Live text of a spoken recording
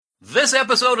This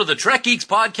episode of the Trek Geeks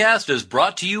podcast is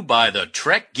brought to you by the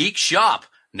Trek Geek Shop.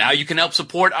 Now you can help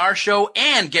support our show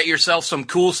and get yourself some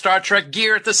cool Star Trek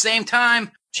gear at the same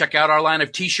time. Check out our line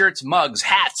of t-shirts, mugs,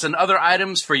 hats, and other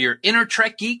items for your inner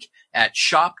Trek geek at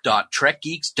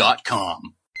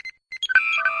shop.trekgeeks.com.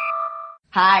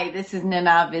 Hi, this is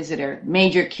Nana Visitor,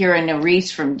 Major Kira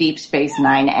Nerys from Deep Space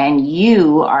Nine, and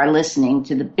you are listening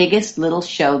to the biggest little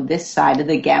show this side of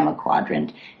the Gamma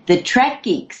Quadrant, the Trek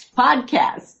Geeks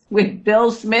podcast with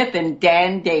Bill Smith and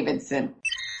Dan Davidson.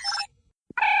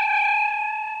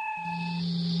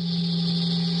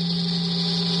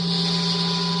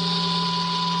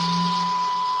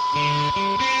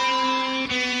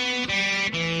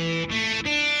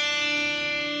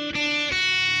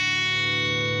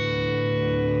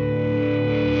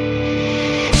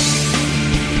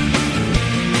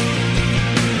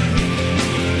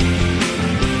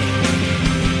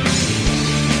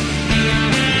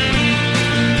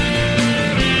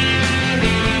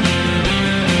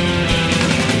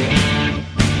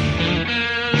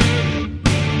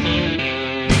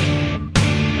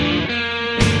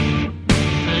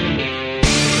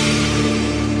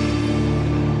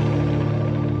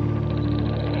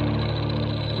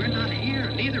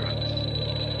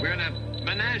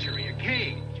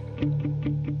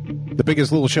 The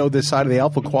biggest little show this side of the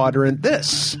Alpha Quadrant.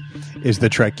 This is the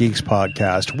Trek Geeks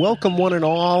podcast. Welcome one and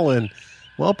all, and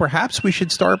well, perhaps we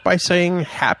should start by saying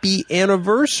happy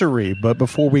anniversary. But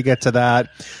before we get to that,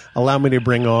 allow me to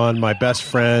bring on my best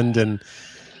friend and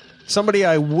somebody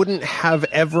I wouldn't have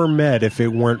ever met if it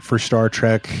weren't for Star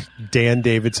Trek, Dan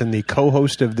Davidson, the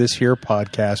co-host of this here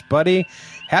podcast. Buddy,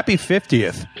 happy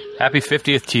 50th. Happy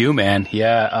 50th to you, man.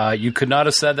 Yeah, you could not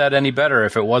have said that any better.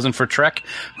 If it wasn't for Trek,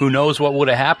 who knows what would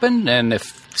have happened? And if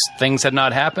things had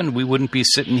not happened, we wouldn't be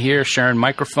sitting here sharing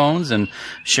microphones and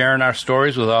sharing our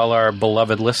stories with all our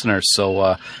beloved listeners.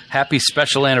 So happy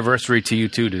special anniversary to you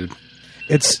too, dude.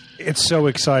 It's so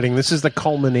exciting. This is the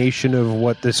culmination of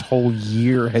what this whole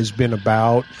year has been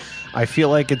about. I feel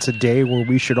like it's a day where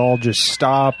we should all just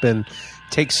stop and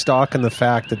take stock in the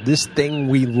fact that this thing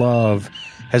we love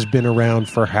has been around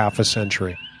for half a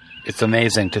century. It's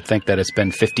amazing to think that it's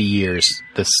been 50 years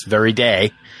this very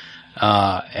day,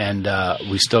 and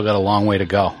we still got a long way to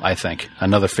go, I think.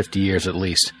 Another 50 years at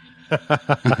least.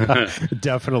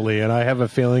 Definitely, and I have a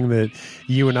feeling that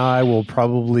you and I will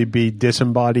probably be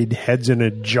disembodied heads in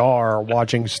a jar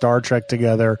watching Star Trek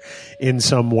together in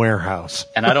some warehouse.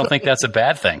 And I don't think that's a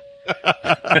bad thing.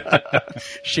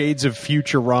 Shades of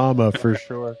Futurama for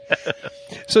sure.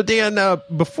 So Dan,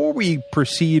 before we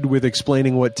proceed with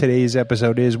explaining what today's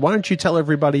episode is, why don't you tell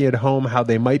everybody at home how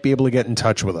they might be able to get in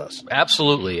touch with us?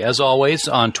 Absolutely. As always,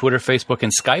 on Twitter, Facebook,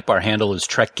 and Skype, our handle is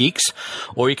Trek Geeks,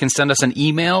 or you can send us an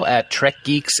email at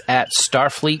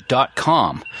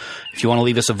trekgeeks@starfleet.com. If you want to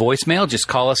leave us a voicemail, just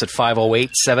call us at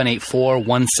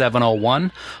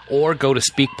 508-784-1701 or go to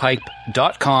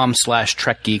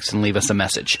speakpipe.com/trekgeeks and leave us a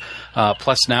message.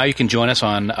 Plus, now you can join us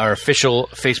on our official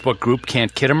Facebook group,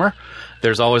 Can't Kittimer.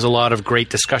 There's always a lot of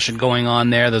great discussion going on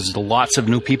there. There's lots of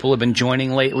new people have been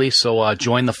joining lately, so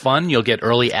join the fun. You'll get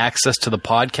early access to the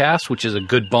podcast, which is a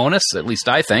good bonus, at least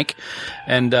I think.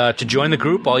 And to join the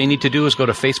group, all you need to do is go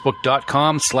to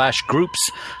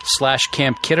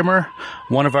facebook.com/groups/Camp Kittimer.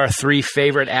 One of our 3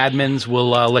 favorite admins will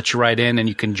let you right in, and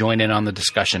you can join in on the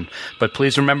discussion. But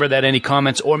please remember that any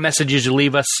comments or messages you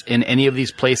leave us in any of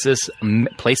these places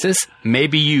may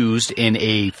be used in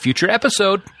a future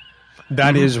episode.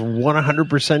 That is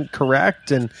 100%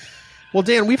 correct. And, well,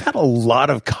 Dan, we've had a lot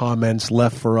of comments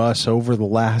left for us over the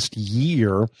last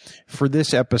year for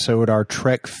this episode, our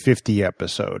Trek 50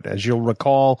 episode. As you'll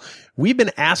recall, we've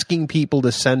been asking people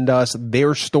to send us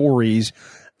their stories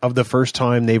of the first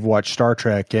time they've watched Star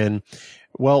Trek. And,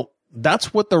 well,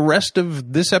 that's what the rest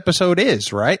of this episode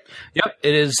is, right? Yep.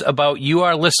 It is about you,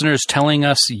 our listeners, telling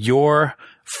us your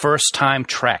first time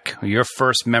Trek, your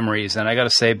first memories. And I got to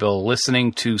say, Bill,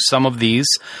 listening to some of these,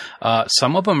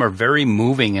 some of them are very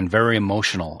moving and very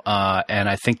emotional. And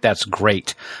I think that's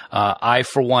great. I,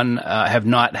 for one, have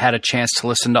not had a chance to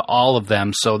listen to all of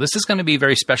them. So this is going to be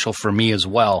very special for me as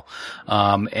well.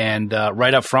 And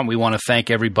right up front, we want to thank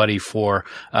everybody for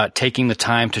taking the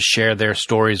time to share their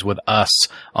stories with us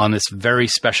on this very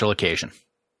special occasion.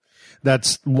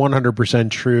 That's 100%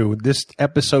 true. This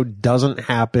episode doesn't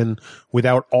happen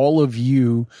without all of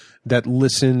you that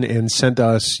listen and sent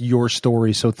us your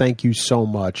story. So thank you so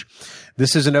much.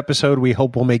 This is an episode we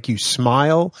hope will make you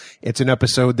smile. It's an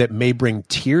episode that may bring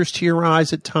tears to your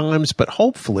eyes at times, but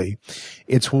hopefully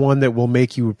it's one that will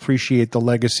make you appreciate the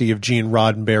legacy of Gene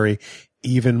Roddenberry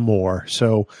even more.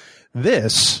 So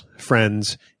this,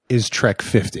 friends, is Trek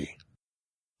 50.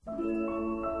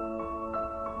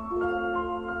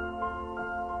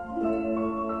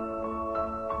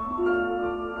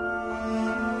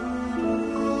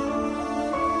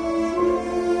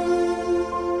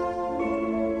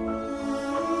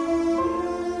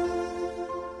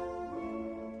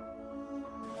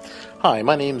 Hi,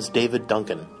 my name's David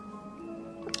Duncan.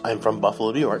 I'm from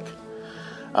Buffalo, New York.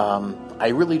 I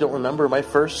really don't remember my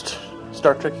first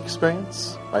Star Trek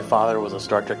experience. My father was a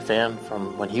Star Trek fan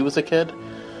from when he was a kid,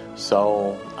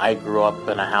 so I grew up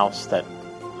in a house that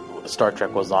Star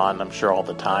Trek was on, I'm sure, all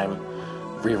the time.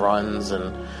 Reruns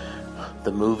and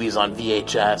the movies on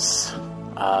VHS.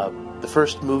 The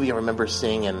first movie I remember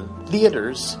seeing in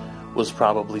theaters was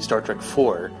probably Star Trek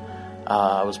 4.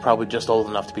 I was probably just old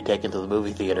enough to be taken to the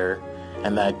movie theater,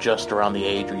 and that just around the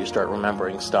age where you start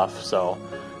remembering stuff. So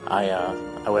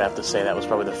I would have to say that was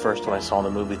probably the first one I saw in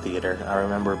the movie theater. I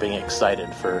remember being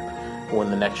excited for when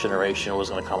The Next Generation was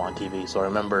going to come on TV. So I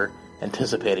remember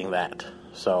anticipating that.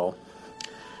 So,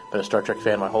 been a Star Trek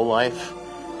fan my whole life.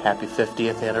 Happy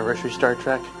 50th anniversary, Star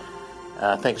Trek.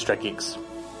 Thanks, Trek Geeks.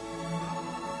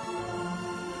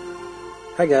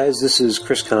 Hi guys, this is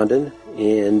Chris Condon,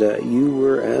 and you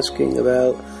were asking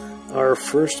about our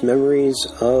first memories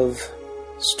of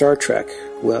Star Trek.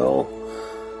 Well,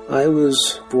 I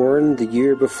was born the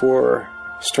year before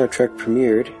Star Trek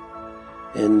premiered,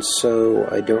 and so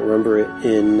I don't remember it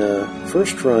in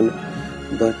first run,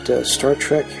 but Star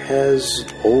Trek has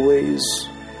always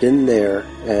been there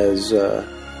as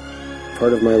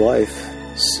part of my life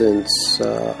since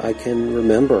I can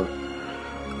remember.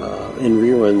 In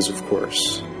reruns, of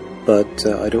course, but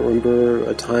I don't remember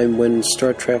a time when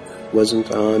Star Trek wasn't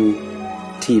on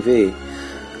TV.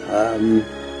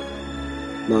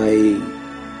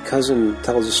 My cousin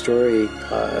tells a story.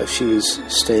 She was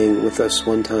staying with us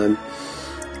one time,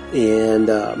 and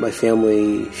my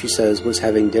family, she says, was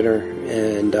having dinner,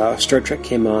 and Star Trek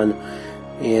came on,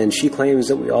 and she claims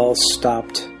that we all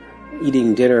stopped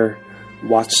eating dinner,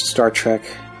 watched Star Trek,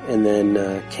 and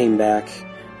then came back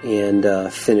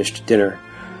and finished dinner.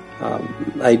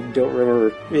 I don't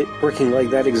remember it working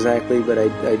like that exactly, but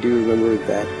I do remember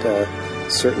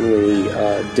that certainly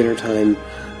dinner time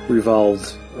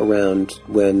revolved around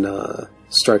when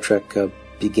Star Trek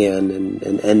began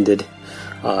and ended,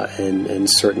 and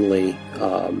certainly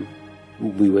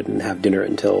we wouldn't have dinner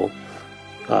until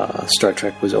Star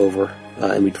Trek was over,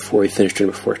 and before we finished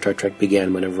dinner, before Star Trek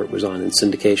began, whenever it was on in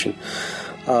syndication.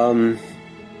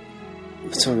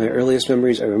 Some of my earliest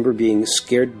memories, I remember being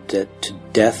scared to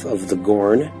death of the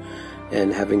Gorn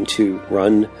and having to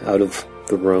run out of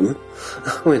the room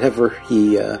whenever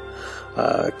he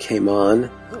came on.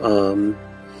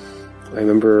 I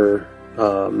remember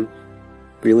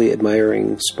really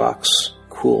admiring Spock's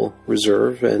cool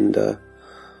reserve and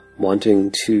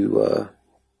wanting to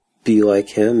be like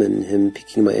him, and him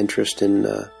piquing my interest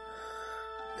in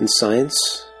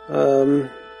science.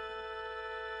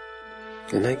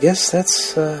 And I guess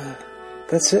that's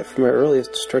it for my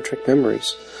earliest Star Trek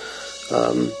memories.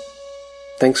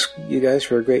 Thanks, you guys,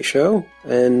 for a great show,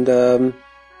 and live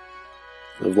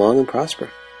long and prosper.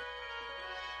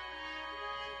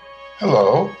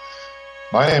 Hello,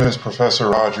 my name is Professor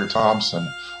Roger Thompson.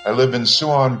 I live in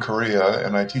Suwon, Korea,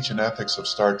 and I teach an ethics of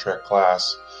Star Trek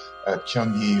class at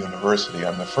Kyunghee University.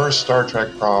 I'm the first Star Trek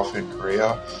prof in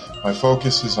Korea. My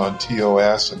focus is on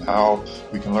TOS and how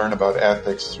we can learn about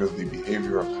ethics through the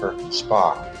behavior of Kirk and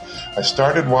Spock. I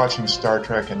started watching Star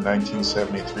Trek in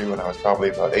 1973 when I was probably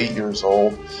about 8 years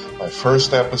old. My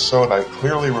first episode I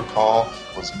clearly recall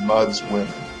was Mudd's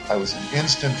Women. I was an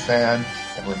instant fan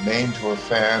and remain to a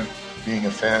fan, being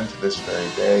a fan to this very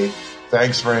day.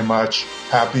 Thanks very much.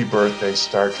 Happy birthday,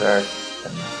 Star Trek,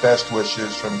 and best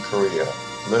wishes from Korea.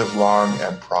 Live long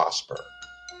and prosper.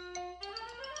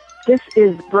 This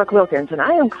is Brooke Wilkins, and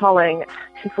I am calling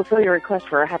to fulfill your request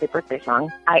for a happy birthday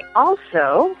song. I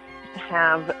also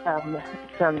have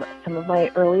some of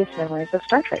my earliest memories of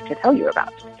Star Trek to tell you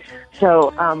about.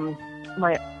 So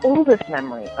my oldest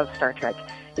memory of Star Trek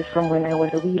is from when I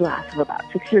was a wee lass of about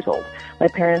 6 years old. My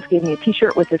parents gave me a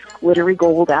T-shirt with this glittery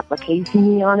gold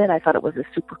application on it. I thought it was a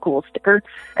super cool sticker,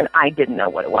 and I didn't know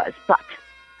what it was, but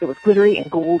it was glittery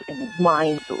and gold, and it was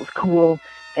mine, so it was cool.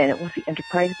 And it was the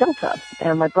Enterprise Delta.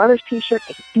 And my brother's T-shirt,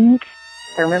 I think,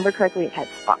 if I remember correctly, it had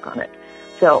Spock on it.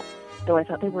 So, though I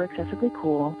thought they were excessively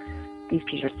cool, these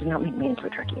T-shirts did not make me into a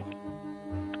Trekkie.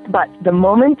 But the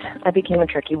moment I became a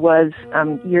Trekkie was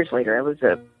years later. I was,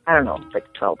 I don't know,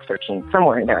 like 12, 13,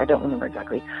 somewhere in there. I don't remember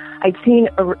exactly. I'd seen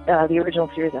the original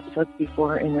series episodes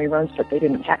before in reruns, but they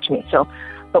didn't catch me. So,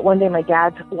 but one day my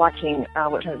dad's watching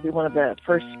what turned out to be one of the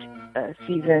first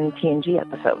season TNG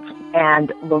episodes, and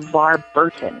LeVar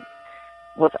Burton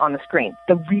was on the screen,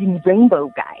 the Reading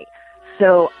Rainbow guy.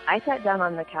 So I sat down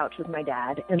on the couch with my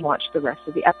dad and watched the rest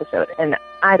of the episode, and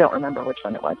I don't remember which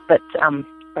one it was, but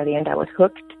by the end I was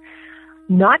hooked,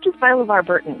 not just by LeVar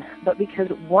Burton, but because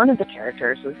one of the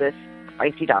characters was this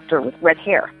spicy doctor with red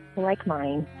hair, like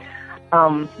mine,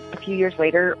 A few years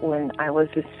later, when I was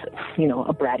this,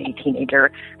 a bratty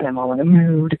teenager, and I'm all in a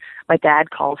mood, my dad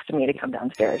calls to me to come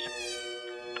downstairs.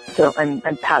 So I'm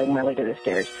pouting my way to the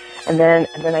stairs. And then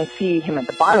I see him at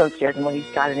the bottom of the stairs and what he's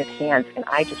got in his hands, and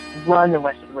I just run the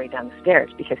rest of the way down the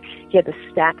stairs because he had this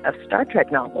stack of Star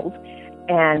Trek novels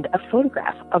and a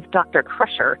photograph of Dr.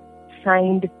 Crusher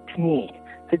signed to me.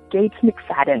 So Gates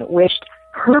McFadden wished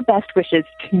her best wishes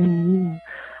to me.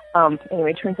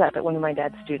 Anyway, it turns out that one of my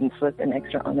dad's students was an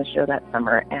extra on the show that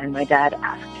summer, and my dad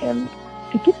asked him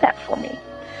to get that for me.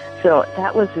 So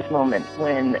that was this moment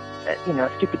when, a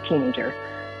stupid teenager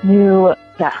knew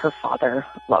that her father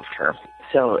loved her.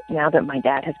 So now that my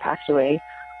dad has passed away,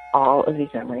 all of these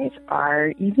memories are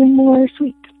even more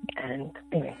sweet. And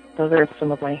anyway, those are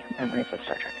some of my memories of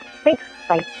Star Trek. Thanks.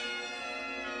 Bye.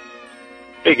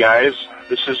 Hey guys,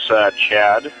 this is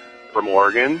Chad from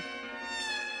Oregon.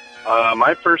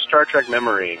 My first Star Trek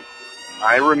memory,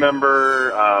 I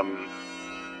remember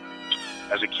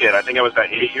as a kid, I think I was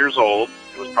about 8 years old.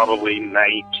 It was probably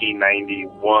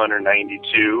 1991 or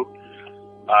 92.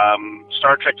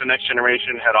 Star Trek The Next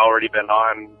Generation had already been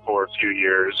on for a few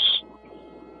years,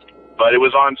 but it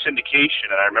was on syndication,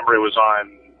 and I remember it was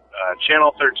on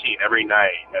Channel 13 every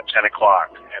night at 10 o'clock,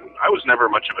 and I was never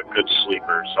much of a good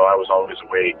sleeper, so I was always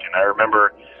awake. And I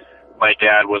remember my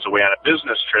dad was away on a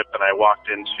business trip, and I walked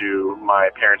into my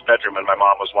parents' bedroom, and my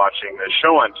mom was watching the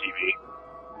show on TV,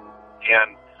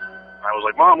 and I was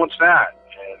like, "Mom, what's that?"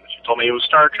 And she told me it was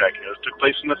Star Trek, and it took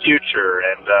place in the future,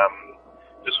 and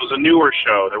this was a newer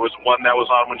show. There was one that was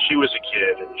on when she was a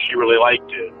kid, and she really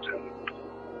liked it.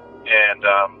 And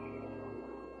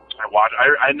I watched.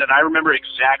 I remember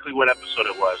exactly what episode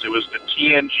it was. It was the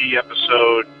TNG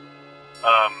episode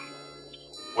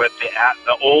with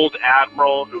the old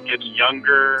admiral who gets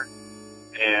younger,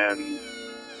 and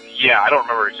yeah, I don't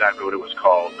remember exactly what it was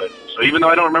called. But so even though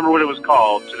I don't remember what it was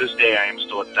called, to this day I am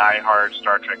still a diehard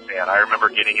Star Trek fan. I remember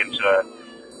getting into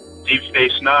Deep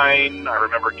Space Nine. I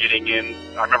remember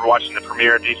watching the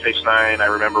premiere of Deep Space Nine. I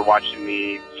remember watching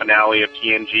the finale of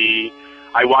TNG.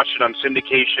 I watched it on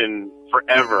syndication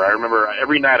forever. I remember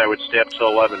every night I would stay up till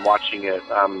 11 watching it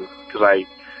because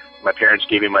my parents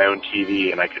gave me my own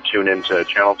TV and I could tune into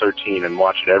Channel 13 and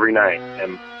watch it every night.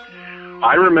 And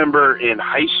I remember in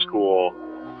high school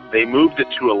they moved it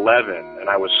to 11, and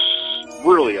I was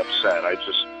really upset. I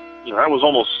just, I was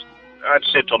almost, I'd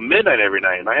stay till midnight every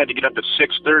night, and I had to get up at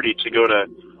 6:30 to go to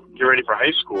get ready for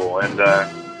high school. And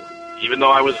even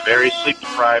though I was very sleep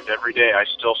deprived every day, I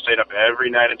still stayed up every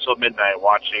night until midnight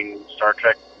watching Star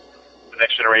Trek The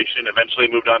Next Generation. Eventually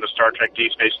moved on to Star Trek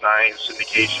Deep Space Nine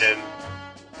syndication.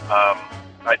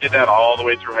 I did that all the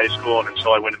way through high school and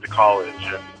until I went into college.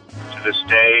 And to this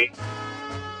day,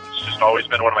 it's just always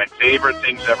been one of my favorite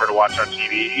things ever to watch on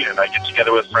TV. And I get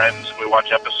together with friends and we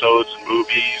watch episodes and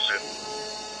movies and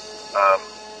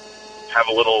have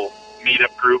a little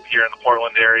meetup group here in the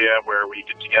Portland area where we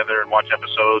get together and watch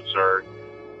episodes or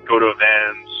go to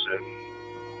events. And,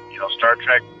 Star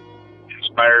Trek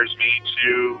inspires me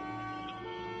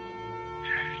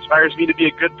to be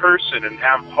a good person and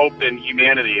have hope in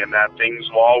humanity and that things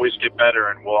will always get better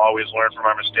and we'll always learn from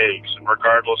our mistakes. And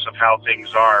regardless of how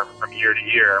things are from year to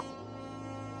year,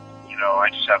 I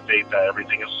just have faith that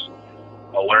everything is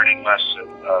a learning lesson.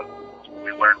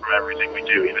 We learn from everything we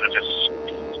do, even if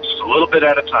it's just a little bit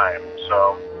at a time.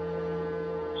 So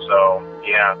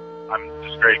yeah, I'm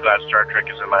just very glad Star Trek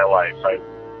is in my life. I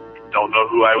don't know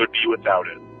who I would be without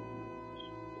it.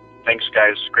 Thanks,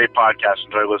 guys. Great podcast.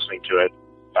 Enjoy listening to it.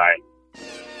 Bye.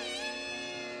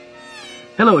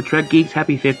 Hello, Trek Geeks.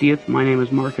 Happy 50th. My name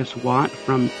is Marcus Watt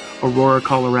from Aurora,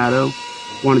 Colorado.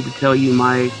 Wanted to tell you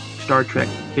my Star Trek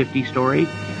 50 story.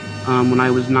 When I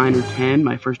was 9 or 10,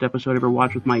 my first episode I ever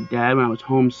watched with my dad when I was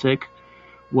homesick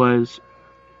was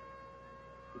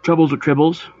Troubles with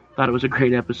Tribbles. Thought it was a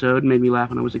great episode. Made me laugh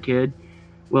when I was a kid.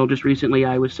 Well, just recently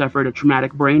I suffered a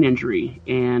traumatic brain injury,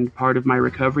 and part of my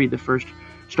recovery, the first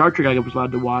Star Trek I was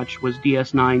allowed to watch was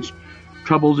DS9's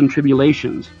Troubles and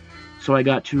Tribulations. So I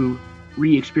got to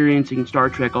re-experiencing Star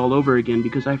Trek all over again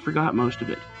because I forgot most of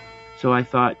it. So I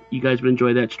thought you guys would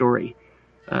enjoy that story.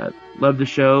 Love the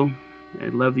show. I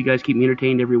love you guys keep me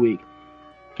entertained every week.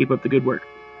 Keep up the good work.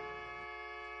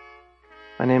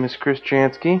 My name is Chris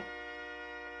Jansky.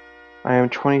 I am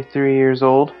 23 years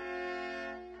old.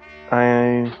 I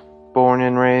am born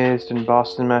and raised in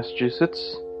Boston,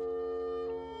 Massachusetts.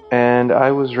 And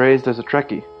I was raised as a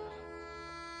Trekkie.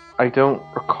 I don't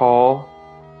recall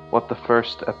what the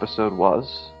first episode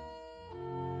was.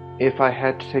 If I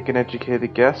had to take an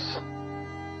educated guess,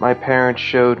 my parents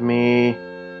showed me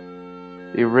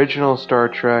the original Star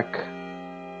Trek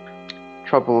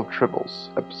Trouble of Tribbles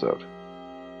episode.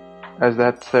 as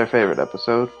that's their favorite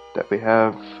episode that we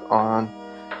have on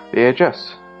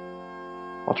VHS.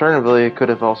 Alternatively, it could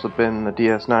have also been the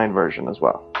DS9 version as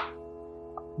well.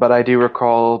 But I do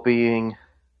recall being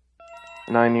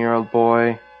a 9-year-old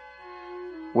boy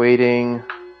waiting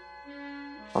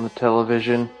on the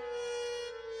television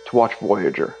to watch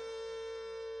Voyager.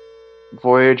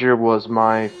 Voyager was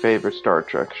my favorite Star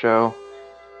Trek show,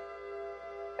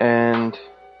 and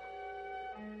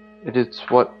it is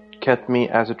what kept me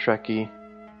as a Trekkie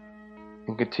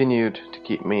and continued to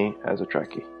keep me as a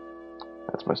Trekkie.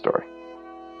 That's my story.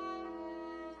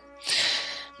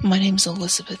 My name's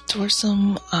Elizabeth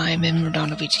Dorsum. I'm in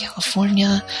Redondo Beach,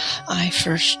 California. I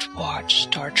first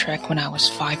watched Star Trek when I was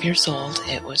 5 years old.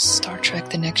 It was Star Trek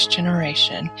The Next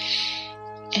Generation.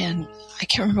 And I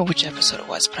can't remember which episode it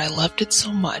was, but I loved it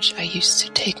so much. I used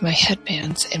to take my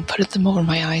headbands and put them over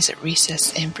my eyes at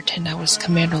recess and pretend I was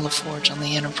Commander LaForge on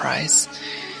the Enterprise.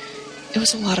 It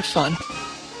was a lot of fun.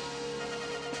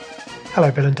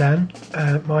 Hello, Bill and Dan.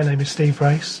 My name is Steve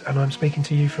Race, and I'm speaking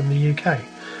to you from the UK.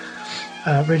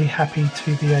 Really happy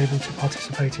to be able to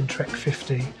participate in Trek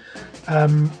 50.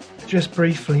 Just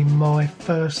briefly, my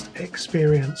first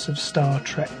experience of Star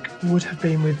Trek would have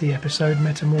been with the episode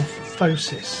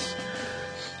Metamorphosis.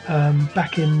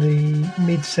 Back in the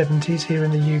mid-70s here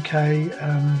in the UK,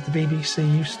 the BBC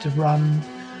used to run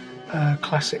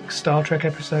classic Star Trek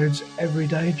episodes every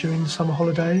day during the summer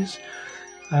holidays.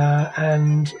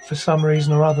 And for some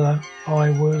reason or other, I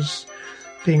was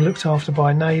being looked after by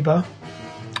a neighbour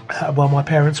while my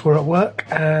parents were at work,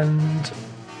 and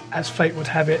as fate would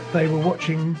have it, they were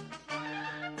watching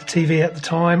the TV at the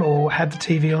time, or had the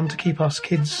TV on to keep us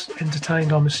kids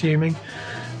entertained, I'm assuming.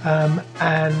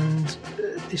 And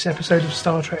this episode of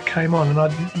Star Trek came on, and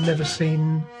I'd never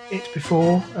seen it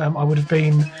before. I would have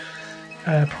been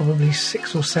probably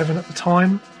 6 or 7 at the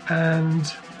time,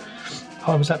 and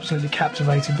I was absolutely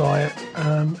captivated by it.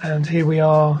 And here we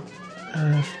are,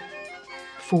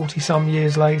 40-some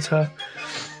years later,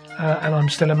 and I'm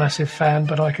still a massive fan,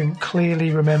 but I can clearly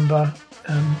remember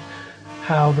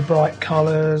how the bright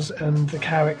colours and the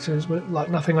characters were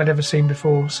like nothing I'd ever seen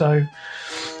before. So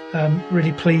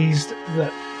really pleased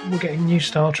that we're getting new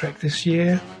Star Trek this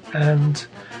year, and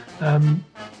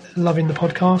loving the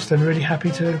podcast and really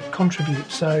happy to contribute.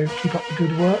 So keep up the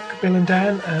good work, Bill and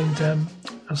Dan, and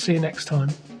I'll see you next time.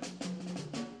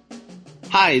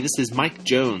 Hi, this is Mike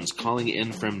Jones calling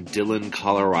in from Dillon,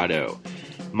 Colorado.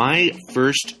 My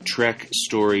first Trek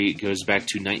story goes back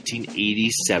to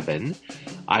 1987.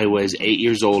 I was 8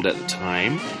 years old at the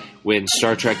time when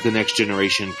Star Trek The Next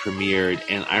Generation premiered,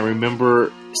 and I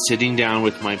remember sitting down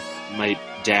with my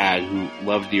dad, who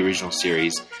loved the original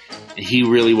series, and he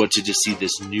really wanted to see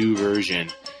this new version.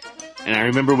 And I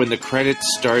remember when the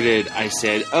credits started, I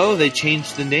said, oh, they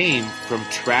changed the name from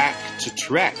Track to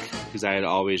Trek, because I had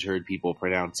always heard people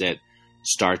pronounce it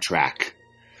Star Trek.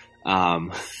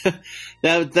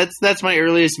 That's my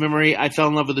earliest memory. I fell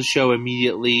in love with the show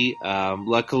immediately.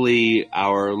 Luckily,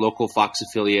 our local Fox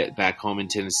affiliate back home in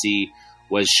Tennessee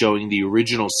was showing the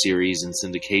original series in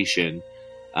syndication,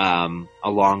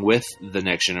 along with The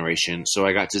Next Generation. So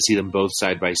I got to see them both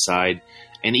side by side,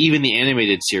 and even the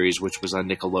animated series, which was on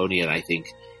Nickelodeon, I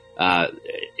think,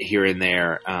 here and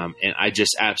there. And I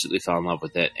just absolutely fell in love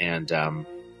with it, and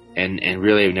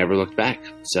really have never looked back.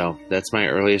 So that's my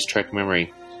earliest Trek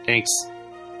memory. Thanks.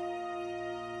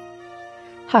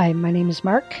 Hi, my name is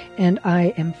Mark, and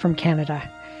I am from Canada.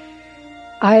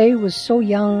 I was so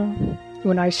young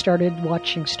when I started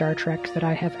watching Star Trek that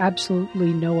I have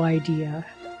absolutely no idea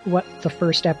what the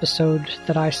first episode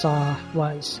that I saw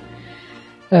was.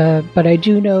 But I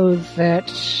do know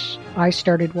that I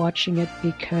started watching it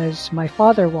because my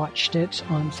father watched it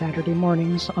on Saturday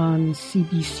mornings on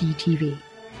CBC TV.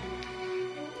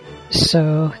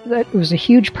 So that was a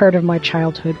huge part of my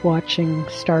childhood, watching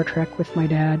Star Trek with my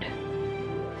dad.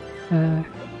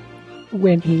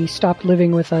 When he stopped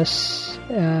living with us,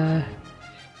 a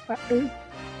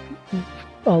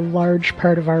large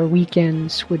part of our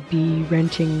weekends would be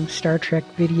renting Star Trek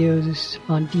videos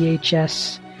on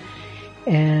VHS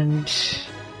and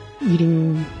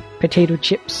eating potato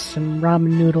chips and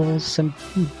ramen noodles and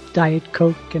Diet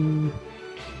Coke, and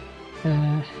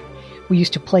we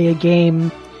used to play a game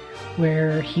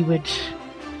where he would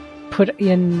put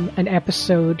in an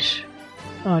episode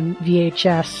on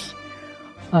VHS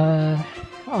on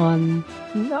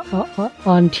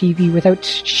TV without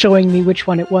showing me which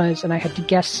one it was, and I had to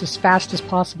guess as fast as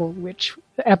possible which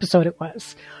episode it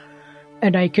was.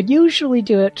 And I could usually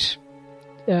do it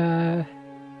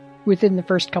within the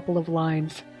first couple of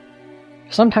lines.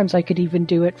 Sometimes I could even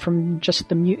do it from just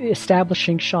the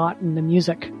establishing shot and the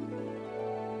music.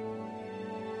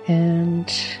 And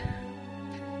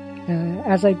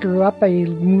as I grew up, I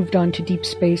moved on to Deep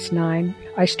Space Nine.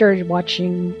 I started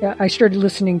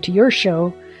listening to your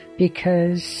show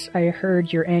because I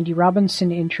heard your Andy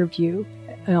Robinson interview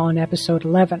on episode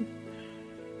 11.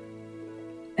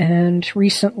 And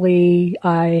recently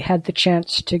I had the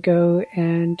chance to go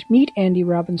and meet Andy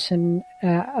Robinson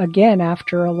again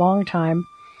after a long time.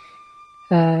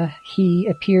 He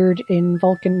appeared in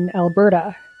Vulcan,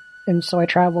 Alberta. And so I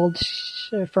traveled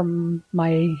from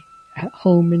my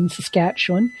home in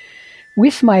Saskatchewan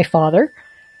with my father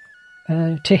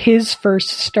to his first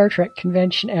Star Trek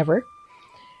convention ever.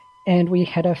 And we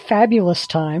had a fabulous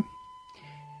time.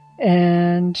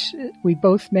 And we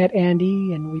both met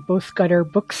Andy, and we both got our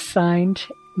books signed.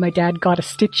 My dad got A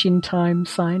Stitch in Time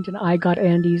signed, and I got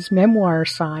Andy's memoir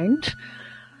signed,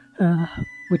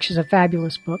 which is a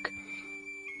fabulous book.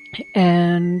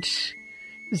 And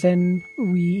then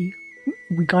we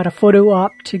got a photo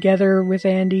op together with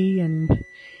Andy, and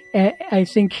I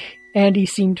think Andy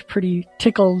seemed pretty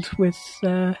tickled with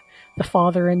the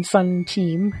father and son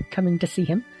team coming to see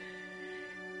him.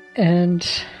 And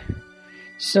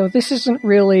so this isn't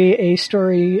really a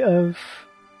story of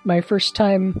my first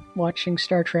time watching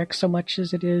Star Trek so much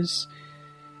as it is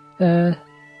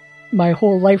my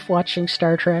whole life watching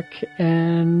Star Trek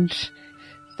and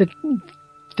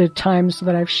the times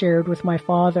that I've shared with my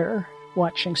father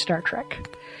watching Star Trek.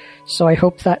 So I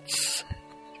hope that's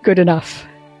good enough.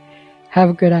 Have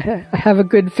a good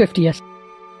 50th.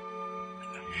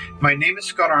 My name is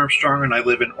Scott Armstrong, and I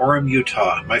live in Orem,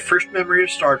 Utah. My first memory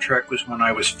of Star Trek was when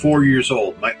I was 4 years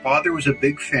old. My father was a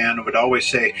big fan and would always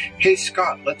say, "Hey,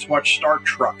 Scott, let's watch Star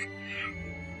Trek."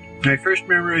 My first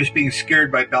memory was being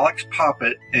scared by Balak's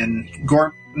puppet in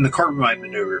the Corbomite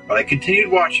maneuver, but I continued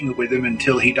watching it with him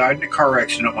until he died in a car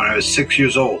accident when I was 6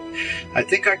 years old. I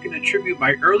think I can attribute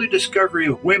my early discovery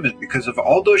of women because of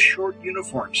all those short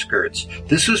uniform skirts.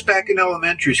 This was back in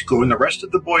elementary school when the rest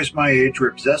of the boys my age were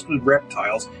obsessed with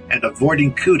reptiles and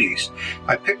avoiding cooties.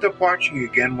 I picked up watching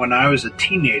again when I was a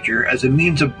teenager as a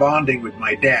means of bonding with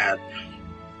my dad,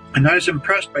 and I was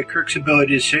impressed by Kirk's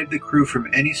ability to save the crew from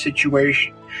any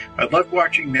situation. I loved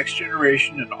watching Next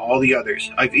Generation and all the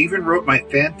others. I've even wrote my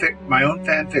own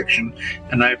fan fiction,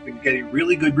 and I've been getting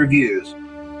really good reviews.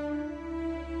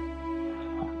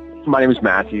 My name is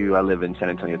Matthew. I live in San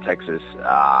Antonio, Texas.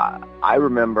 I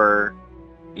remember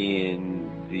in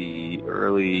the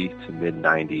early to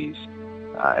mid-90s,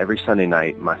 every Sunday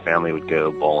night my family would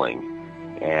go bowling,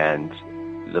 and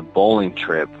the bowling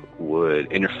trip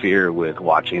would interfere with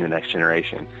watching The Next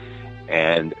Generation.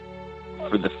 And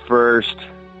for the first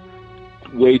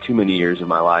way too many years of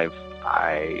my life,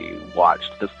 I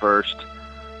watched the first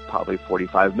probably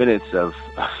 45 minutes of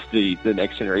the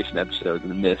Next Generation episode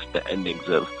and missed the endings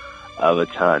of a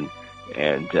ton.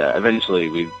 And eventually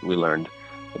we learned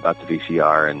about the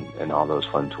VCR and all those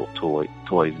fun toys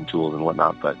and tools and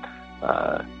whatnot. But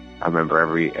I remember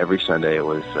every Sunday it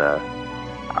was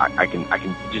I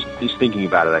can just thinking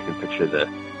about it, I can picture the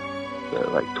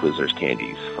like Twizzlers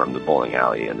candies from the bowling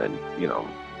alley, and then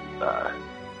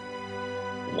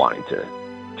wanting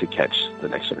to catch The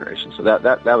Next Generation. So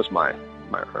that was my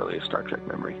earliest Star Trek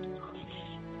memory.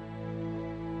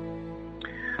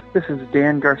 This is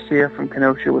Dan Garcia from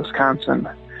Kenosha, Wisconsin,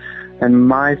 and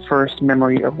my first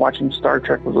memory of watching Star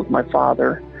Trek was with my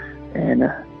father in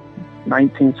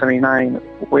 1979,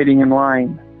 waiting in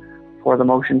line for the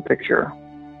motion picture.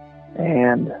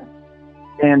 And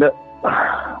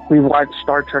we watched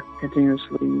Star Trek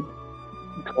continuously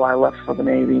until I left for the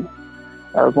Navy.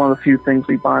 That was one of the few things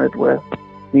we bonded with.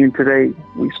 Even today,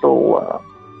 we still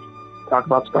talk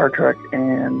about Star Trek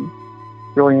and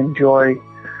really enjoy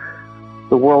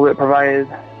the world it provided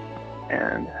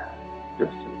and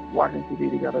just watching TV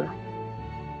together.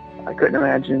 I couldn't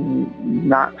imagine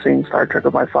not seeing Star Trek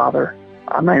with my father.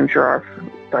 I'm not even sure our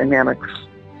dynamics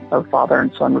of father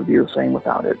and son would be the same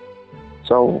without it.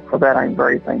 So for that, I'm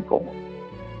very thankful.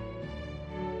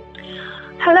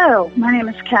 Hello, my name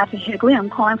is Kathy Higley. I'm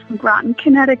calling from Groton,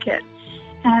 Connecticut.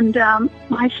 And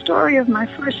my story of my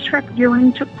first Trek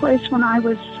viewing took place when I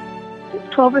was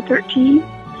 12 or 13.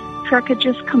 Trek had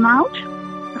just come out.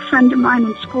 A friend of mine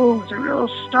in school was a real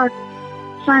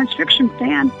science fiction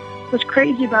fan, was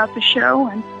crazy about the show,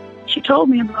 and she told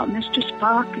me about Mr.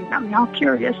 Spock and got me all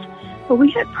curious. But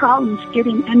we had problems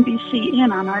getting NBC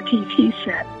in on our TV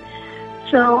set.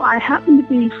 So I happened to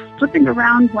be flipping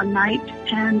around one night,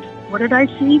 and what did I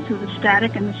see through the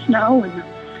static and the snow and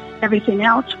everything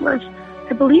else was,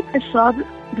 I believe I saw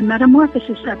the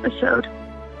Metamorphosis episode,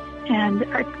 and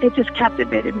it just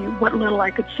captivated me, what little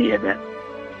I could see of it.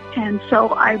 And so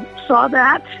I saw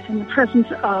that in the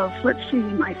presence of,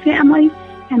 my family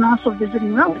and also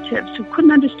visiting relatives who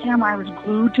couldn't understand why I was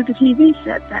glued to the TV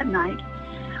set that night.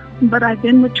 But I've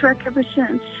been with Trek ever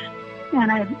since,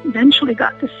 and I eventually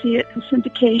got to see it in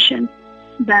syndication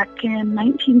back in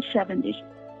 1970.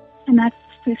 And that's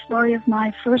the story of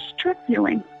my first Trek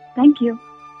viewing. Thank you.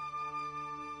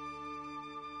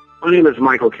 My name is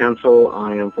Michael Kensel.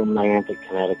 I am from Niantic,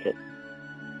 Connecticut.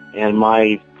 And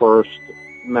my first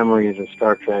memories of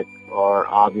Star Trek are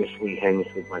obviously hangs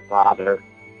with my father.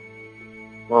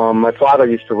 My father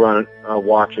used to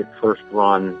watch it first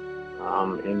run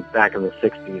back in the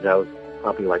 60s. I was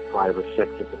probably like 5 or 6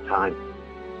 at the time.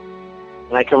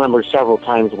 And I can remember several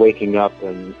times waking up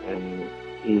and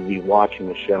he would be watching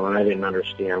the show, and I didn't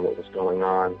understand what was going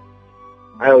on.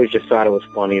 I always just thought it was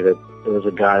funny that there was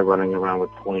a guy running around with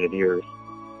pointed ears.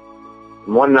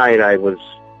 And one night I was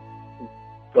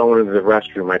going to the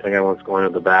restroom. I think I was going to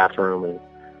the bathroom, and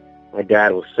my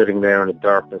dad was sitting there in the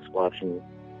darkness watching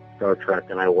Star Trek,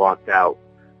 and I walked out.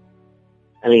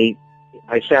 And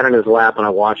I sat in his lap and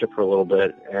I watched it for a little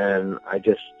bit, and I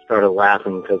just started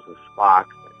laughing because of Spock.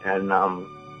 And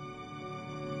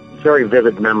it's a very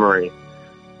vivid memory.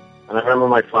 And I remember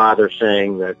my father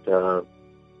saying that,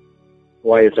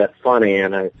 why is that funny?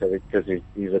 And I said, because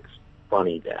he looks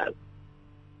funny, Dad.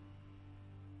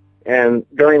 And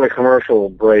during the commercial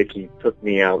break, he took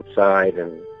me outside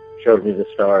and showed me the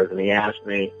stars, and he asked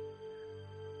me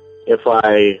if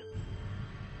I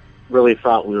really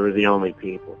thought we were the only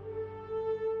people.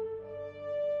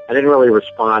 I didn't really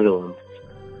respond to him,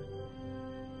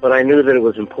 but I knew that it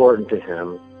was important to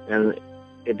him, and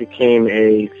it became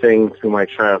a thing through my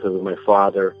childhood with my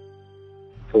father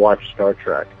to watch Star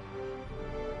Trek.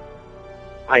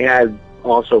 I had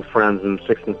also friends in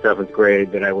 6th and 7th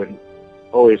grade that I would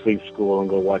always leave school and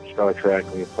go watch Star Trek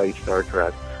and play Star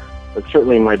Trek. But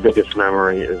certainly my biggest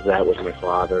memory is that with my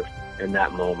father in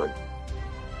that moment.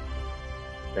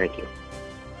 Thank you.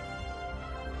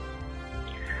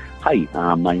 Hi,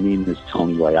 my name is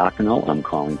Tony Iacano. I'm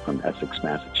calling from Essex,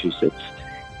 Massachusetts.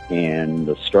 And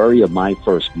the story of my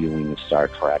first viewing of Star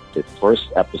Trek, the first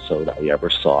episode I ever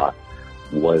saw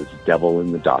was Devil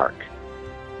in the Dark.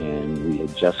 And we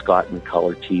had just gotten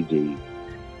color TV,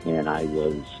 and I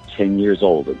was 10 years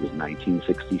old. It was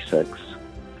 1966.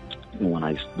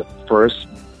 And the first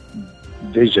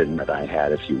vision that I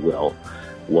had, if you will,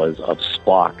 was of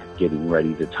Spock getting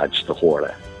ready to touch the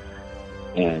Horta.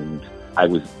 And I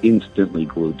was instantly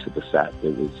glued to the set.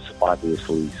 It was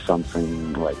obviously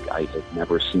something like I had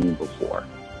never seen before.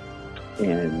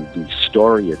 And the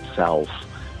story itself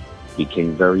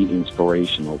became very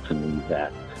inspirational to me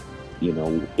that, you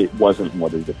know, it wasn't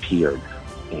what it appeared.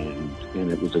 And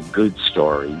it was a good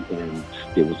story, and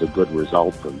there was a good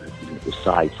result from it. And it was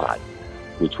sci-fi,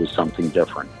 which was something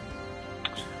different.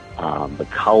 The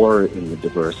color and the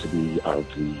diversity of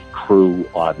the crew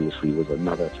obviously was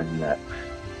another thing that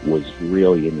was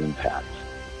really an impact.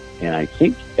 And I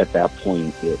think at that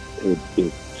point it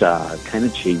kind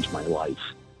of changed my life.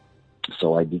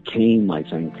 So I became, I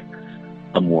think,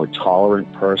 a more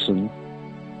tolerant person,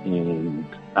 and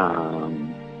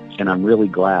I'm really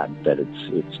glad that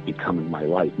it's becoming my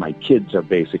life. My kids are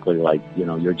basically like, you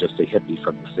know, you're just a hippie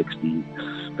from the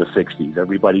 60s.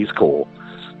 Everybody's cool.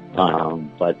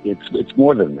 But it's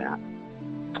more than that.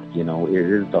 You know, it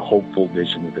is the hopeful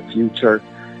vision of the future.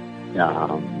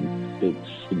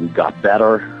 We got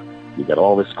better. We got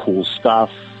all this cool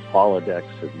stuff,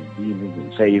 holodecks and beaming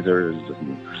and phasers,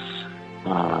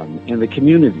 and the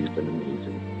community's been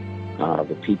amazing.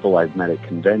 The people I've met at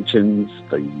conventions,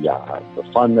 the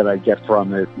fun that I get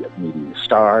from it, meeting the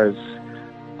stars.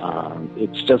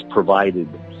 It's just provided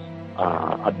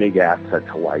a big asset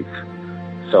to life.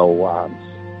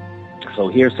 So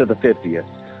here's to the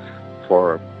 50th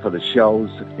for the shows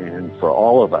and for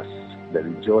all of us that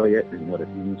enjoy it and what it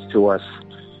means to us.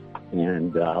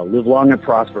 And live long and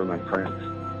prosper, my friends.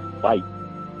 Bye.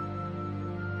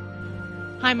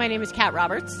 Hi, my name is Kat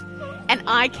Roberts, and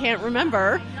I can't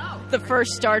remember the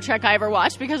first Star Trek I ever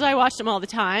watched because I watched them all the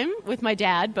time with my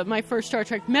dad, but my first Star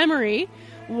Trek memory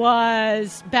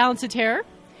was Balance of Terror,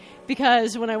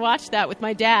 because when I watched that with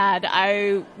my dad,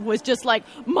 I was just like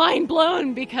mind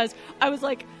blown because I was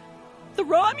like, the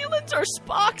Romulans are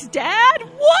Spock's dad?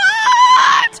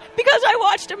 What? Because I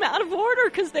watched them out of order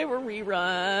because they were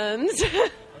reruns.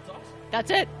 That's awesome.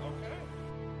 That's it.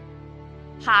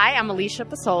 Hi, I'm Alicia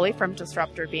Pasoli from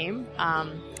Disruptor Beam.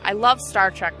 I love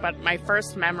Star Trek, but my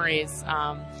first memories,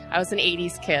 I was an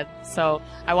 80s kid, so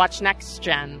I watched Next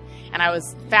Gen, and I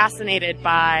was fascinated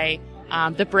by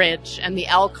the bridge and the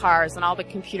L cars and all the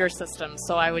computer systems.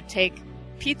 So I would take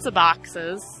pizza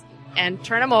boxes and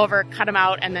turn them over, cut them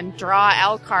out, and then draw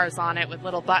L cars on it with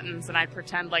little buttons, and I'd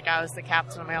pretend like I was the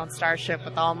captain of my own starship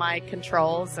with all my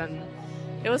controls, and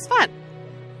it was fun.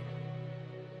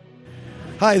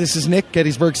 Hi, this is Nick,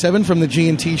 Gettysburg 7 from the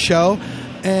G&T show,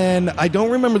 and I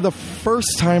don't remember the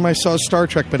first time I saw Star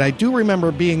Trek, but I do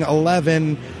remember being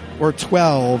 11 or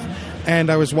 12, and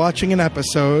I was watching an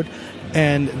episode,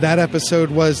 and that episode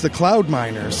was the Cloud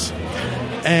Miners.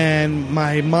 And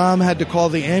my mom had to call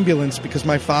the ambulance because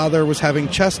my father was having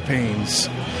chest pains.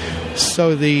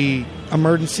 So the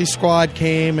emergency squad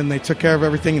came and they took care of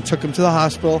everything and took him to the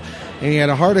hospital, and he had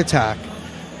a heart attack.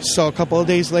 So a couple of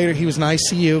days later, he was in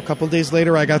ICU. A couple of days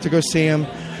later, I got to go see him,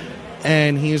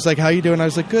 and he was like, "How you doing?" I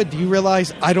was like, "Good. Do you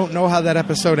realize I don't know how that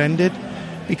episode ended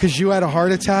because you had a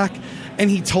heart attack?" And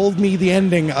he told me the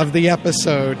ending of the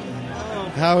episode,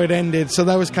 how it ended. So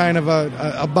that was kind of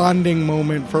a bonding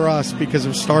moment for us because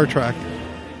of Star Trek.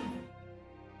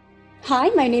 Hi,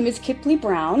 my name is Kipley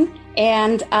Brown,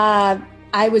 and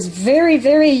I was very,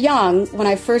 very young when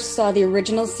I first saw the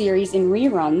original series in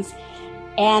reruns,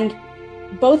 and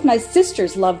both my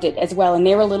sisters loved it as well, and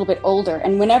they were a little bit older.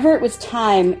 And whenever it was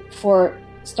time for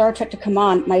Star Trek to come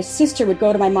on, my sister would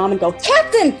go to my mom and go,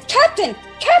 "Captain! Captain!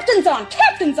 Captain's on!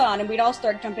 Captain's on!" And we'd all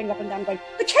start jumping up and down going,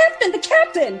 "The Captain! The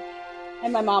Captain!"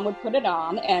 And my mom would put it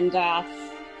on, and I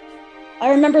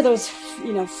remember those,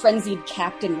 frenzied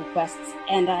captain requests.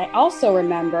 And I also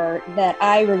remember that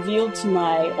I revealed to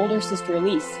my older sister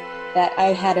Elise that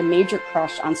I had a major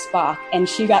crush on Spock, and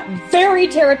she got very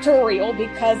territorial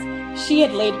because she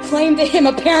had laid claim to him,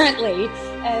 apparently.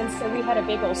 And so we had a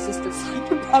big old sister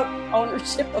fight about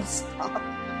ownership of Spock.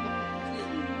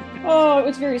 Oh, it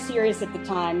was very serious at the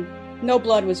time. No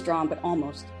blood was drawn, but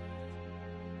almost.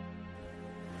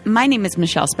 My name is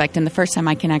Michelle Specht, and the first time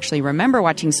I can actually remember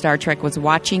watching Star Trek was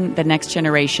watching The Next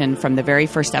Generation from the very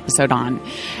first episode on.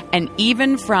 And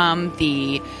even from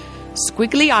the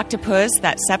squiggly octopus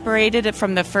that separated it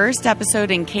from the first episode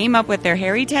and came up with their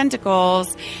hairy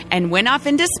tentacles and went off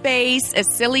into space, as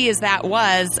silly as that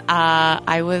was,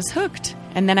 I was hooked.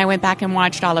 And then I went back and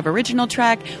watched all of original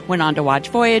Trek, went on to watch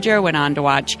Voyager, went on to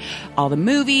watch all the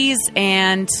movies,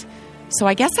 and so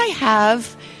I guess I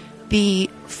have the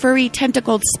furry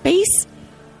tentacled space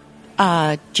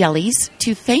jellies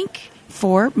to thank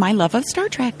for my love of Star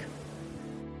Trek.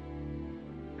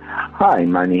 Hi,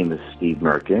 my name is Steve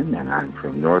Merkin, and I'm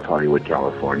from North Hollywood,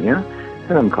 California,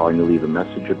 and I'm calling to leave a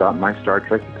message about my Star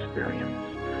Trek experience.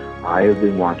 I have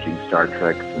been watching Star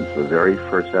Trek since the very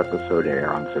first episode aired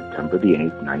on September the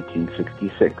 8th,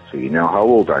 1966, so you know how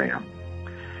old I am.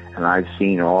 And I've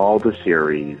seen all the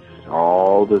series and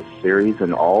all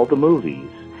the movies.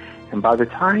 And by the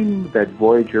time that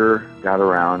Voyager got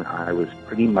around, I was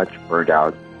pretty much burnt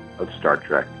out of Star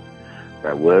Trek.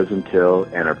 That was until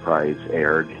Enterprise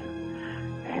aired,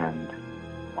 and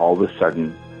all of a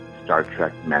sudden, Star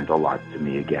Trek meant a lot to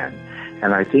me again.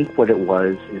 And I think what it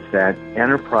was is that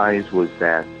Enterprise was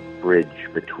that bridge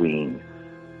between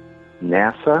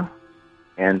NASA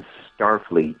and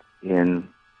Starfleet in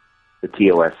the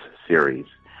TOS series.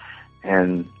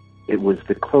 And it was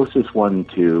the closest one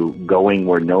to going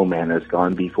where no man has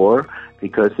gone before,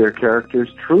 because their characters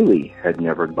truly had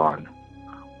never gone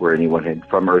where anyone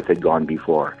from Earth had gone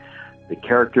before. The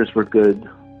characters were good,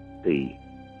 the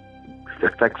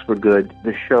effects were good,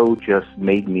 the show just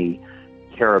made me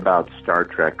care about Star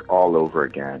Trek all over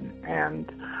again.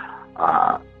 And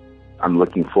I'm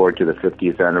looking forward to the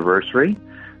 50th anniversary,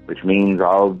 which means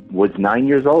I was 9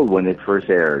 years old when it first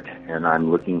aired, and I'm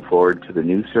looking forward to the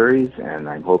new series, and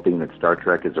I'm hoping that Star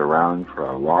Trek is around for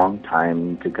a long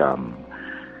time to come.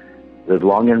 Live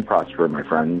long and prosper, my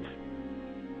friends.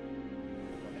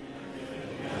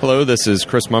 Hello, this is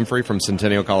Chris Mumphrey from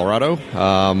Centennial, Colorado.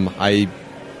 I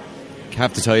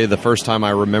have to tell you, the first time I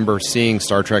remember seeing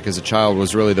Star Trek as a child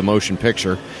was really the motion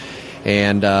picture,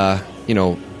 and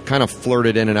kind of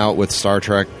flirted in and out with Star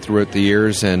Trek throughout the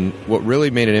years. And what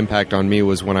really made an impact on me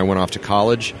was when I went off to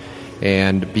college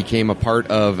and became a part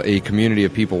of a community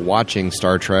of people watching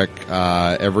Star Trek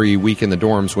every week in the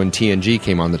dorms when TNG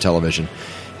came on the television.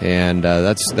 And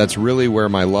that's really where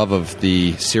my love of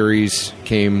the series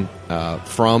came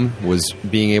from, was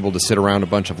being able to sit around a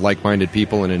bunch of like-minded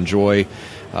people and enjoy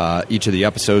each of the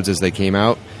episodes as they came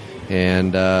out.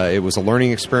 And it was a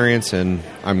learning experience, and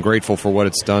I'm grateful for what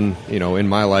it's done, in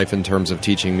my life in terms of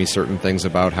teaching me certain things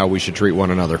about how we should treat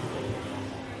one another.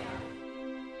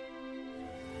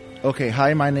 Okay,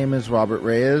 hi, my name is Robert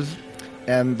Reyes,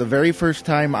 and the very first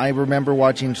time I remember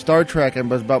watching Star Trek, I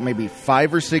was about maybe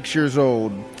 5 or 6 years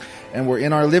old, and we're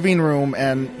in our living room,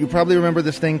 and you probably remember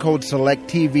this thing called Select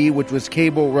TV, which was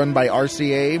cable run by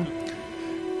RCA.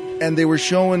 and they were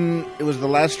showing, it was the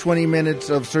last 20 minutes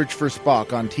of Search for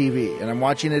Spock on TV, and I'm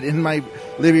watching it in my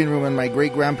living room, and my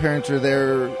great-grandparents are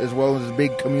there, as well as a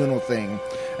big communal thing.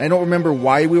 I don't remember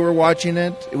why we were watching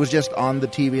it. It was just on the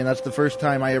TV, and that's the first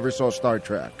time I ever saw Star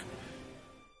Trek.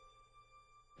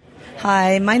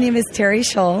 Hi, my name is Terry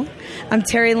Scholl. I'm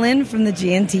Terry Lynn from the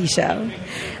G&T Show.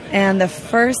 And the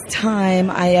first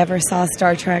time I ever saw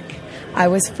Star Trek, I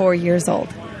was 4 years old.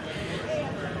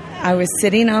 I was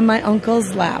sitting on my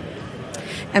uncle's lap.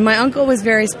 And my uncle was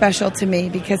very special to me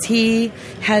because he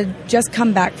had just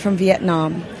come back from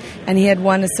Vietnam. And he had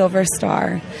won a Silver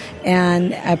Star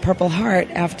and a Purple Heart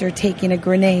after taking a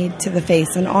grenade to the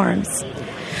face and arms.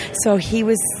 So he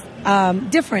was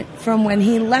different from when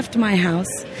he left my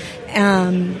house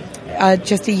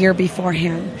just a year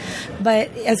beforehand.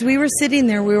 But as we were sitting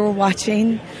there, we were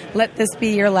watching Let This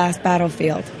Be Your Last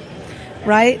Battlefield,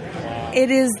 right? It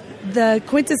is the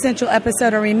quintessential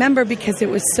episode I remember because it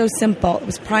was so simple. It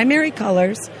was primary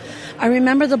colors. I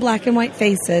remember the black and white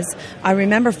faces. I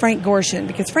remember Frank Gorshin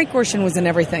because Frank Gorshin was in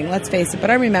everything, let's face it, but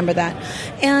I remember that.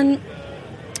 And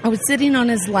I was sitting on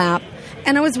his lap,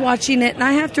 and I was watching it, and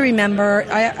I have to remember,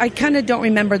 I kind of don't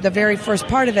remember the very first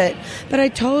part of it, but I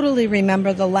totally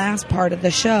remember the last part of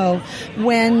the show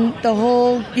when the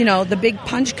whole, the big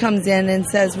punch comes in and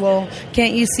says, well,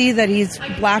 can't you see that he's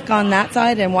black on that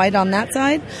side and white on that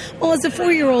side? Well, as a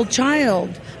 4-year-old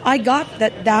child, I got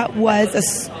that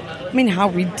was how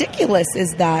ridiculous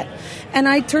is that? And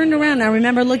I turned around, and I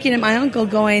remember looking at my uncle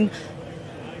going,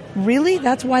 really?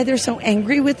 That's why they're so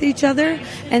angry with each other?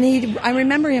 And I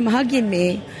remember him hugging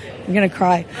me, I'm going to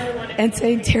cry, and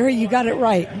saying, Terry, you got it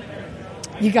right.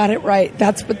 You got it right.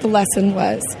 That's what the lesson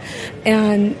was.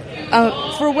 And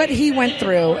for what he went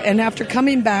through, and after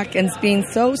coming back and being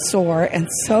so sore and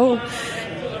so,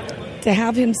 to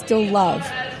have him still love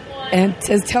and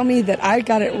to tell me that I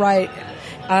got it right,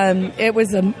 it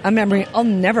was a memory I'll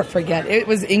never forget. It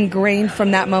was ingrained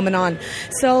from that moment on.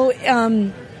 So,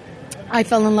 I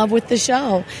fell in love with the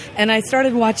show, and I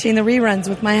started watching the reruns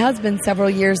with my husband several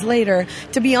years later.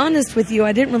 To be honest with you,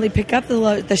 I didn't really pick up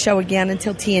the show again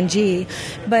until TNG,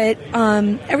 but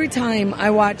every time I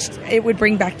watched, it would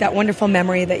bring back that wonderful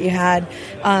memory that you had,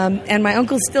 and my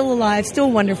uncle's still alive, still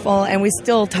wonderful, and we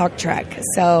still talk Trek,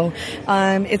 so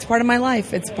it's part of my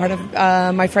life. It's part of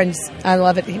my friends. I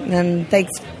love it, and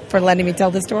thanks for letting me tell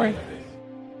the story.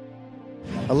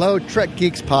 Hello, Trek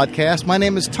Geeks podcast. My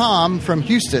name is Tom from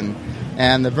Houston.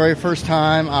 And the very first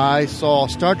time I saw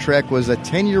Star Trek was a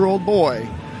 10-year-old boy.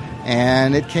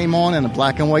 And it came on in a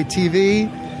black and white TV,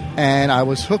 and I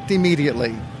was hooked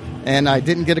immediately. And I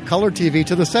didn't get a color TV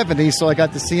to the 70s, so I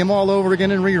got to see them all over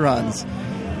again in reruns.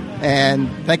 And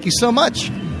thank you so much.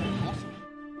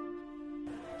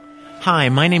 Hi,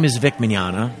 my name is Vic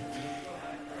Mignogna.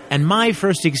 And my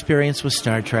first experience with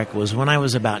Star Trek was when I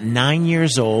was about 9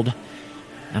 years old.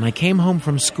 And I came home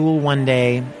from school one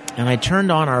day, and I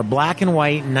turned on our black and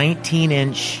white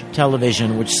 19-inch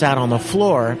television, which sat on the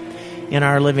floor in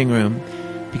our living room,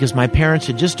 because my parents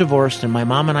had just divorced, and my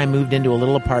mom and I moved into a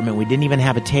little apartment. We didn't even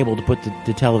have a table to put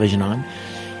the television on.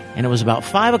 And it was about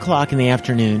 5 o'clock in the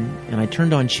afternoon, and I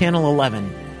turned on Channel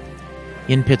 11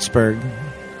 in Pittsburgh,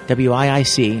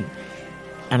 WIIC,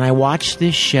 and I watched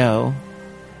this show.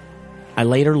 I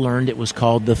later learned it was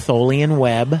called The Tholian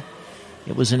Web.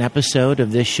 It was an episode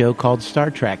of this show called Star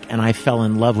Trek, and I fell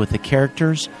in love with the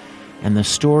characters and the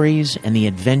stories and the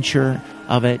adventure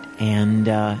of it, and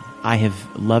I have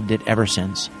loved it ever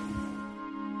since.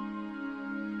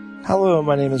 Hello,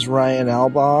 my name is Ryan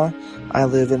Albaugh. I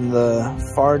live in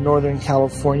the far northern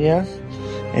California,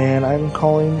 and I'm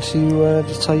calling to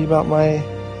just tell you about my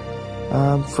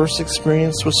first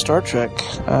experience with Star Trek.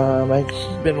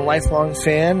 I've been a lifelong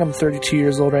fan. I'm 32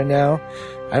 years old right now.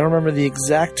 I don't remember the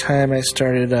exact time I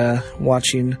started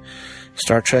watching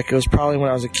Star Trek. It was probably when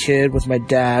I was a kid with my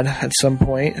dad at some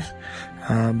point.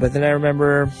 But then I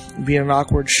remember being an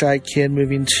awkward, shy kid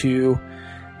moving to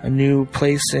a new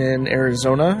place in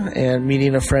Arizona and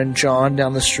meeting a friend, John,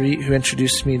 down the street, who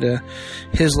introduced me to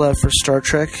his love for Star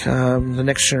Trek, The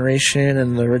Next Generation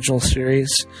and the original series.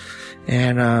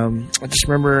 And I just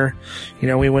remember,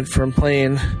 we went from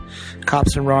playing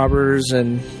cops and robbers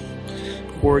and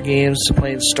war games to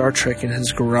playing Star Trek in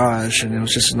his garage, and it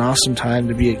was just an awesome time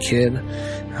to be a kid.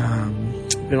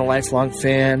 Been a lifelong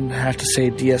fan. I have to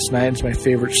say DS9 is my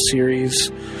favorite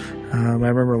series. I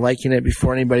remember liking it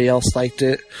before anybody else liked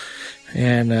it,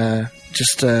 and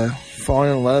just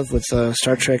falling in love with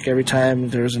Star Trek every time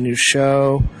there was a new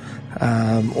show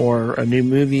or a new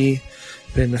movie.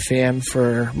 Been a fan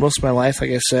for most of my life,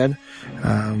 like I said.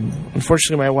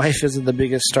 Unfortunately, my wife isn't the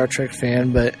biggest Star Trek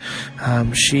fan, but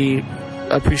she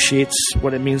appreciates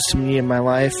what it means to me in my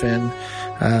life and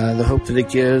the hope that it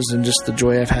gives, and just the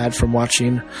joy I've had from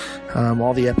watching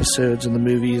all the episodes and the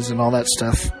movies and all that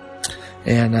stuff.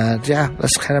 And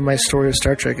that's kind of my story of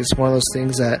Star Trek. It's one of those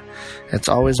things that it's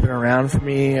always been around for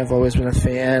me. I've always been a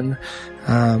fan,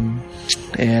 and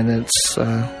it's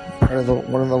part of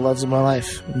one of the loves of my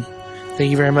life. Thank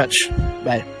you very much.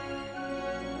 Bye.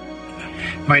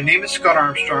 My name is Scott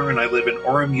Armstrong, and I live in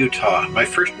Orem, Utah. My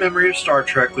first memory of Star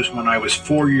Trek was when I was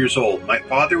 4 years old. My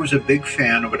father was a big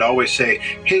fan and would always say,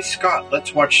 "Hey, Scott,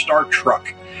 let's watch Star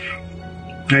Trek."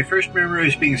 My first memory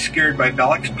was being scared by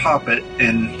Balak's puppet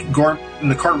in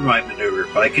the Corbomite maneuver,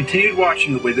 but I continued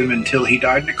watching it with him until he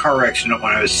died in a car accident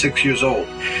when I was 6 years old.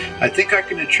 I think I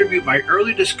can attribute my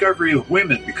early discovery of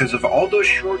women because of all those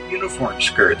short uniform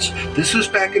skirts. This was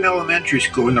back in elementary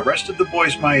school when the rest of the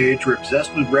boys my age were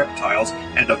obsessed with reptiles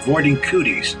and avoiding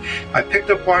cooties. I picked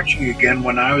up watching again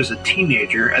when I was a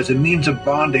teenager as a means of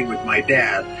bonding with my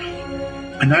dad.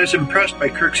 And I was impressed by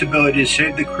Kirk's ability to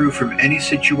save the crew from any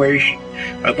situation.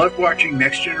 I loved watching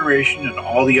Next Generation and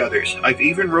all the others. I've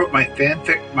even wrote my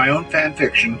own fan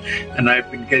fiction, and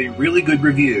I've been getting really good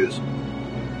reviews.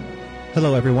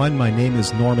 Hello, everyone. My name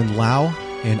is Norman Lau,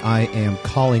 and I am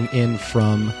calling in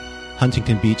from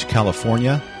Huntington Beach,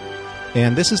 California.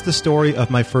 And this is the story of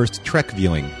my first Trek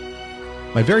viewing.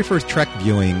 My very first Trek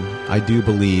viewing, I do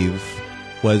believe,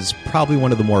 was probably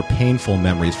one of the more painful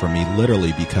memories for me,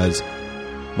 literally, because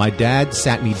my dad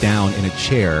sat me down in a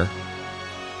chair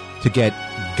to get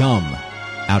gum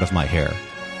out of my hair.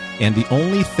 And the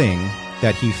only thing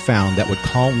that he found that would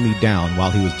calm me down while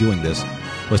he was doing this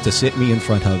was to sit me in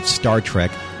front of Star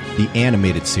Trek, the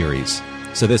animated series.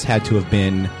 So this had to have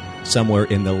been somewhere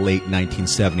in the late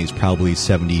 1970s, probably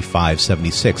 75,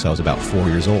 76. I was about 4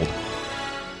 years old.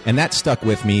 And that stuck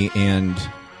with me, and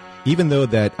even though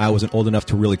that I wasn't old enough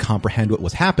to really comprehend what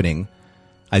was happening,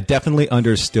 I definitely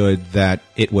understood that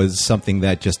it was something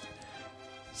that just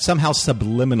somehow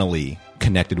subliminally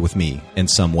connected with me in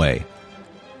some way.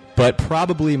 But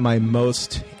probably my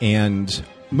most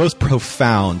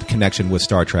profound connection with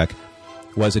Star Trek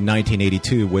was in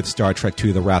 1982 with Star Trek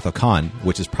II: The Wrath of Khan,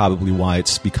 which is probably why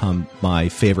it's become my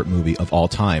favorite movie of all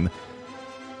time,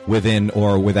 within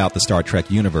or without the Star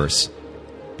Trek universe.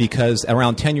 Because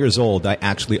around 10 years old, I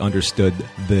actually understood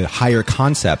the higher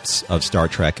concepts of Star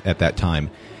Trek at that time,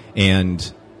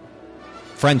 and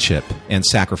friendship and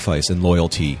sacrifice and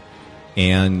loyalty,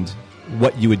 and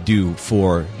what you would do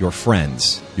for your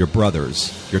friends, your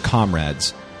brothers, your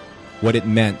comrades, what it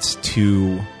meant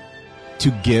to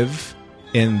give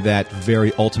in that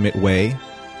very ultimate way,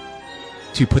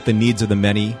 to put the needs of the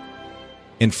many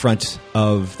in front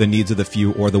of the needs of the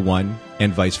few or the one,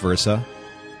 and vice versa.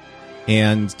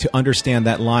 And to understand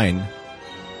that line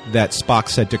that Spock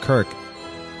said to Kirk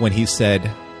when he said,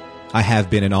 "I have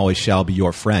been and always shall be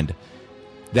your friend."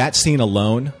 That scene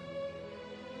alone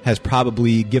has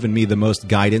probably given me the most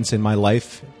guidance in my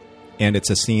life, and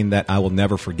it's a scene that I will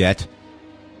never forget.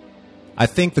 I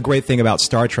think the great thing about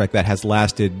Star Trek that has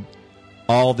lasted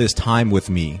all this time with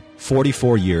me,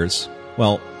 44 years,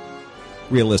 well,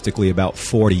 realistically about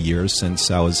 40 years,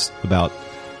 since I was about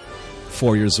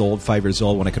 4 years old, 5 years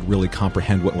old, when I could really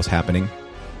comprehend what was happening.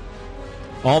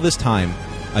 All this time,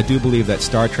 I do believe that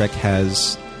Star Trek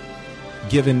has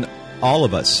given all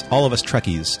of us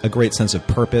Trekkies, a great sense of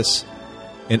purpose,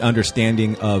 an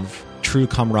understanding of true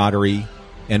camaraderie,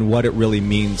 and what it really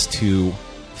means to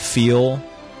feel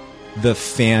the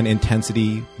fan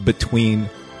intensity between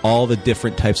all the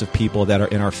different types of people that are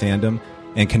in our fandom,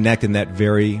 and connect in that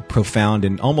very profound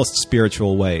and almost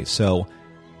spiritual way. So,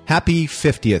 happy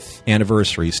 50th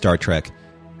anniversary, Star Trek.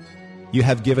 You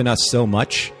have given us so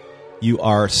much. You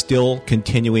are still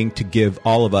continuing to give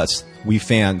all of us, we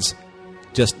fans,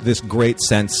 just this great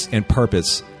sense and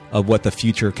purpose of what the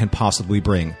future can possibly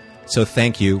bring. So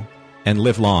thank you, and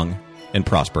live long and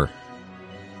prosper.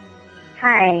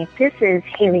 Hi, this is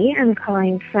Haley. I'm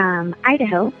calling from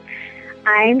Idaho.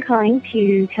 I'm calling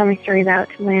to tell my story about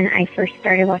when I first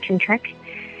started watching Trek.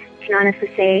 I can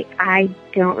honestly say I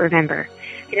don't remember.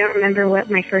 I don't remember what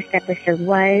my first episode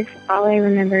was. All I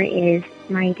remember is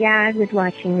my dad was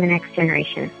watching The Next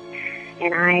Generation,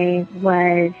 and I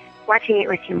was watching it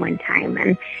with him one time,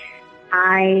 and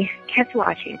I kept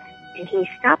watching, and he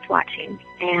stopped watching,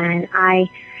 and I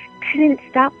couldn't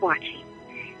stop watching,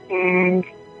 and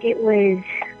it was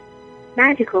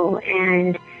magical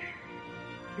and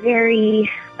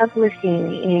very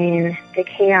uplifting in the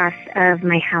chaos of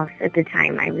my house at the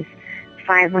time. I was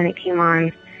 5 when it came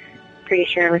on. Pretty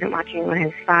sure I wasn't watching when I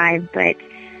was 5, but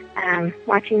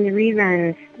watching the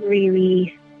reruns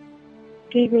really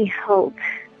gave me hope,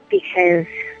 because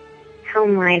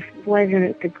home life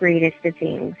wasn't the greatest of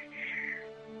things.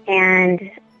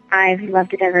 And I've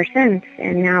loved it ever since.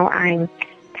 And now I'm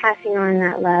passing on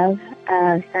that love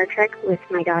of Star Trek with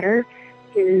my daughter,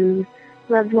 who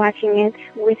loves watching it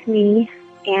with me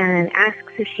and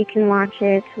asks if she can watch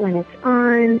it when it's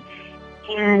on.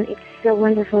 And it's so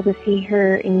wonderful to see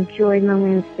her enjoy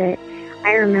moments that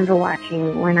I remember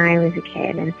watching when I was a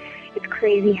kid. And it's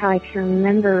crazy how I can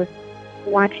remember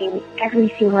watching every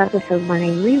single episode when I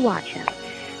rewatch them.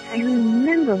 I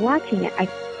remember watching it. I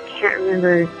can't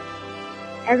remember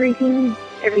everything,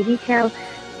 every detail,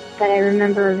 but I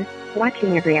remember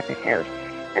watching every episode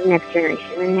of Next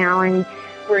Generation. And now I'm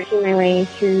working my way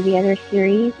through the other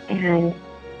series, and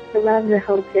the love, the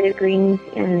hope that it brings,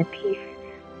 and the peace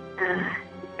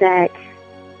that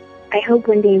I hope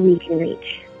one day we can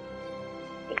reach.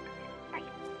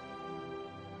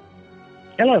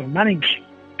 Hello, my name's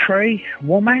Trey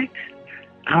Womack.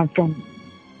 I'm from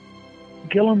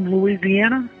Gillum,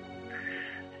 Louisiana,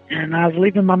 and I was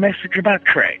leaving my message about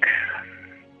Trek.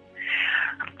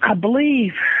 I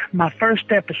believe my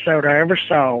first episode I ever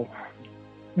saw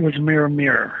was Mirror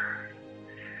Mirror,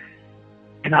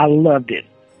 and I loved it.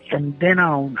 From then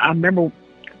on, I remember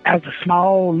as a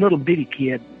small little bitty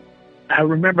kid, I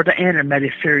remember the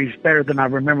animated series better than I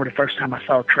remember the first time I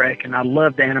saw Trek, and I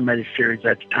loved the animated series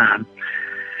at the time.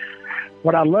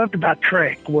 What I loved about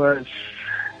Trek was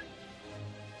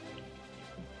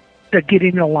the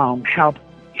getting along, how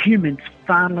humans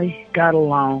finally got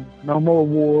along, no more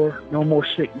war, no more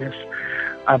sickness,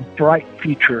 a bright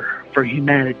future for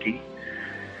humanity.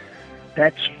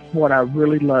 That's what I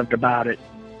really loved about it.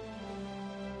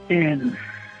 And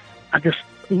I just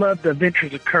loved the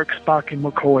adventures of Kirk, Spock, and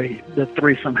McCoy, the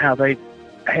threesome, how they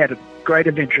had great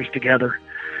adventures together.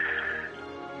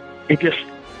 It just,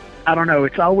 I don't know,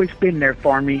 it's always been there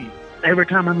for me. Every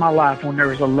time in my life when there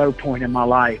was a low point in my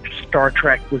life, Star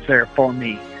Trek was there for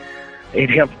me. It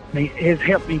has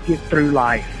helped me get through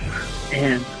life.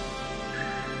 And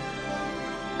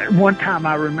one time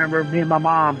I remember me and my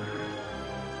mom,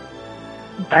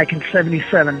 back in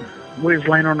 77, we was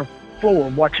laying on the floor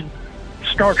watching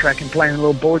Star Trek and playing a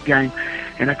little board game,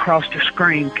 and across the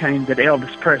screen came that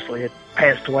Elvis Presley had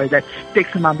passed away. That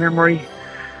sticks in my memory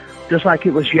just like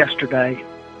it was yesterday.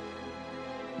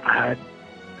 I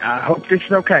hope this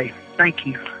is okay. Thank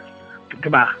you.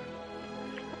 Goodbye.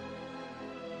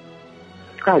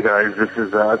 Hi guys, this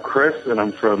is Chris, and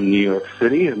I'm from New York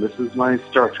City, and this is my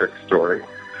Star Trek story.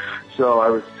 So I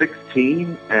was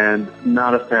 16 and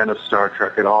not a fan of Star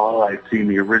Trek at all. I'd seen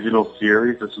the original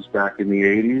series. This was back in the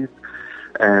 80s,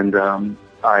 and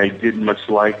I didn't much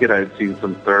like it. I had seen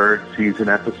some third season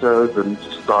episodes and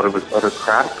just thought it was utter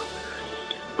crap.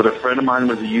 But a friend of mine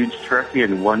was a huge Trekkie,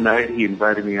 and one night he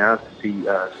invited me out to see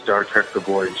Star Trek The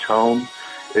Voyage Home.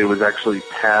 It was actually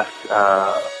past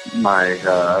my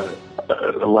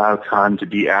allowed time to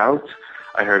be out.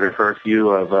 I heard a curfew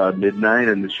of midnight,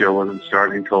 and the show wasn't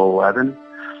starting till 11.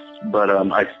 But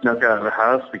I snuck out of the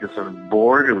house because I was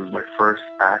bored. It was my first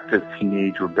act of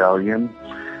teenage rebellion.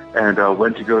 And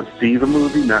went to go see the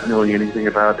movie, not knowing anything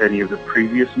about any of the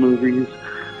previous movies.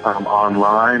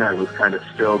 Online, I was kind of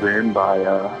filled in by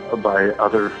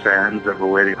other fans that were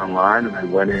waiting online, and I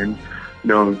went in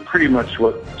knowing pretty much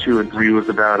what 2 and 3 was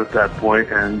about at that point,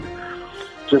 and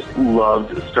just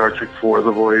loved Star Trek IV: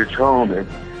 The Voyage Home. It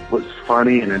was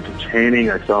funny and entertaining.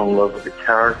 I fell in love with the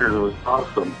characters. It was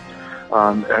awesome.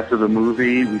 After the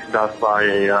movie, we stopped by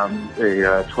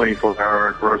a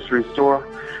 24-hour grocery store,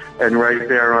 and right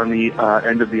there on the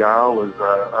end of the aisle was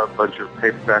a bunch of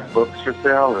paperback books for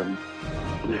sale, and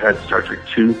we had Star Trek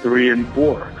 2, 3, and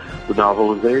 4, the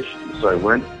novelization. So I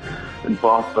went and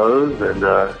bought those and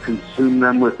consumed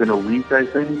them within a week, I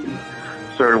think. And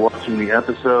started watching the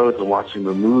episodes and watching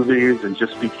the movies and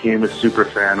just became a super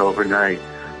fan overnight.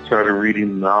 Started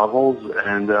reading the novels,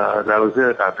 and that was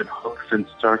it. I've been hooked since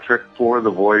Star Trek IV: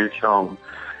 The Voyage Home,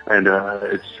 and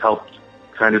it's helped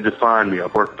kind of define me.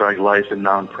 I've worked my life in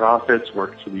nonprofits,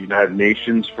 worked for the United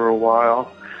Nations for a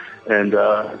while, and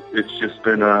it's just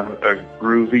been a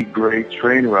groovy, great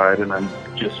train ride, and I'm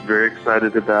just very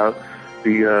excited about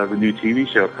the new TV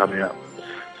show coming up.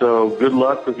 So good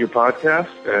luck with your podcast,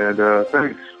 and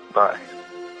thanks. Bye.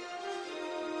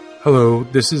 Hello,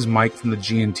 this is Mike from the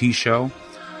GNT Show.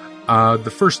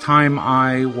 The first time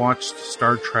I watched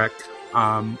Star Trek,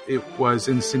 it was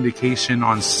in syndication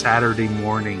on Saturday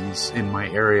mornings in my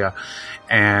area,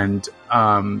 and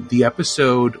the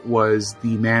episode was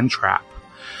The Man Trap.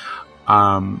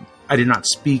 I did not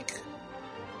speak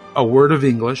a word of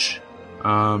English.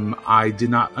 I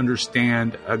did not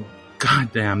understand a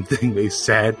goddamn thing they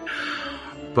said,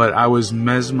 but I was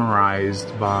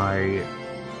mesmerized by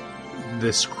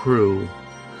this crew,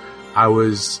 I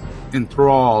was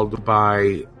enthralled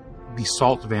by the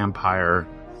salt vampire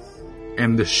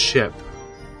and the ship.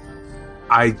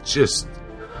 It just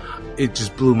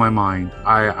blew my mind.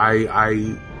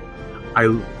 I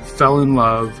fell in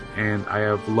love, and I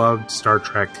have loved Star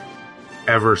Trek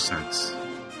ever since.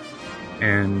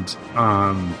 And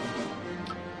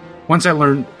once I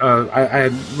learned, I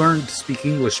had learned to speak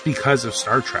English because of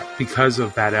Star Trek, because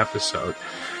of that episode.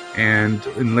 And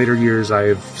in later years, I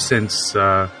have since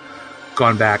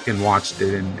gone back and watched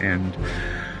it, and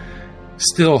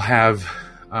still have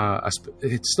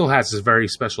it still has a very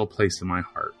special place in my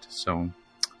heart. So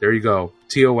there you go.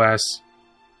 TOS,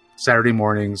 Saturday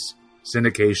mornings,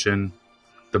 syndication,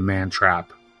 The Man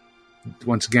Trap.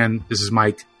 Once again, this is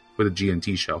Mike with the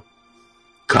GNT Show.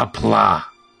 Kapla.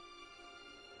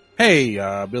 Hey,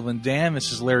 Bill and Dan,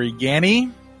 this is Larry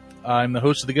Ganny. I'm the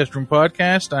host of the Guest Room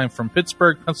Podcast. I'm from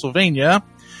Pittsburgh, Pennsylvania,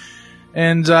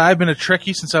 and I've been a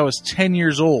Trekkie since I was 10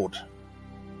 years old.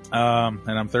 And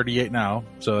I'm 38 now,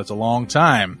 so that's a long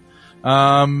time.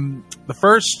 The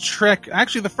first Trek,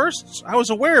 actually I was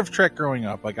aware of Trek growing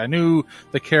up. Like, I knew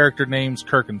the character names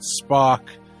Kirk and Spock.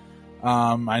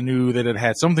 I knew that it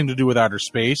had something to do with outer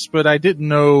space, but I didn't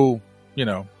know,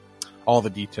 all the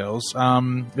details.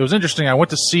 It was interesting. I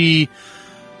went to see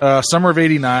summer of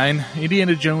 '89,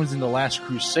 Indiana Jones and the Last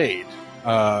Crusade,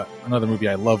 another movie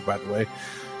I love, by the way,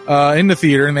 in the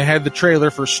theater, and they had the trailer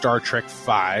for Star Trek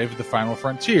V, The Final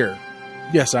Frontier.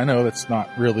 Yes, I know that's not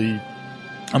really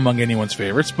among anyone's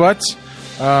favorites, but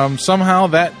somehow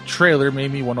that trailer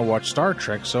made me want to watch Star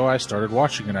Trek, so I started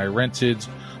watching it. I rented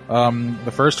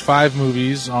the first 5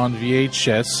 movies on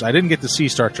VHS. I didn't get to see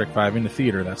Star Trek V in the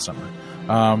theater that summer.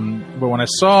 But when I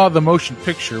saw the motion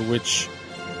picture, which,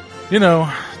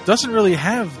 doesn't really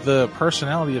have the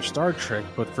personality of Star Trek,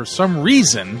 but for some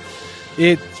reason,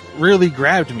 it really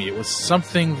grabbed me. It was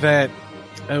something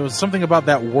about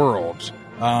that world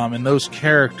and those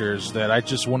characters that I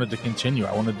just wanted to continue.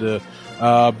 I wanted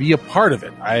to be a part of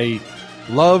it. I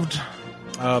loved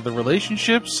the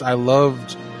relationships. I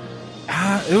loved.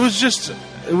 It was just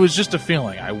a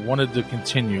feeling. I wanted to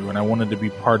continue, and I wanted to be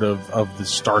part of the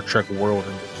Star Trek world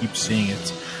and keep seeing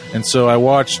it. And so I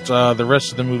watched the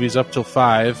rest of the movies up till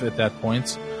 5 at that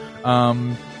point.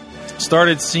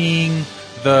 Started seeing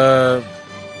the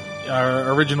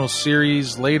original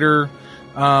series later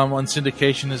on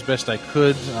syndication as best I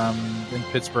could. In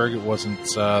Pittsburgh, it wasn't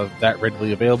that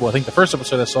readily available. I think the first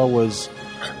episode I saw was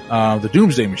The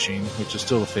Doomsday Machine, which is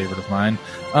still a favorite of mine.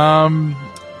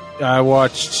 I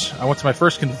went to my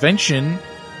first convention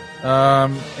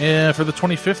for the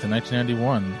 25th in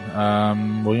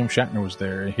 1991. William Shatner was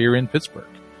there here in Pittsburgh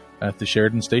at the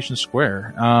Sheridan Station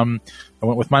Square. I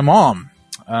went with my mom,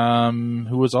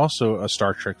 who was also a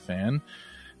Star Trek fan,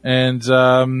 and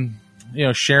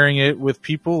sharing it with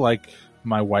people like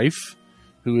my wife,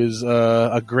 who is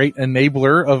a great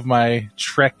enabler of my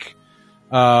Trek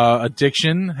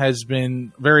addiction, has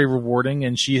been very rewarding,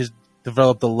 and she has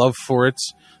developed a love for it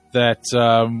that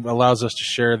allows us to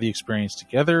share the experience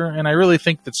together. And I really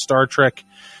think that Star Trek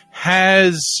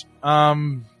has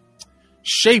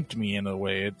shaped me in a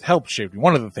way. It helped shape me.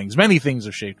 One of the things, many things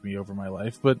have shaped me over my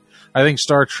life, but I think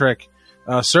Star Trek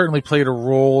certainly played a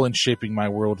role in shaping my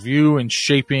worldview and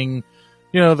shaping,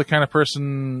 the kind of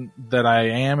person that I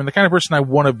am and the kind of person I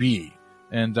want to be.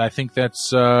 And I think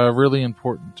that's really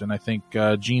important. And I think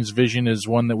Gene's vision is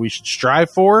one that we should strive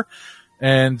for.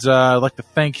 And I'd like to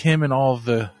thank him and all of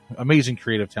the amazing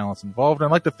creative talents involved. And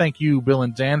I'd like to thank you, Bill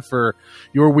and Dan, for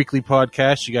your weekly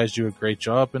podcast. You guys do a great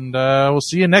job, and we'll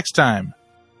see you next time.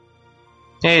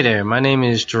 Hey there, my name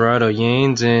is Gerardo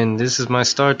Yanes, and this is my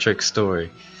Star Trek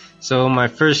story. So my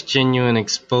first genuine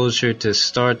exposure to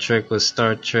Star Trek was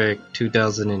Star Trek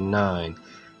 2009.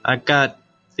 I got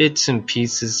bits and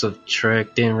pieces of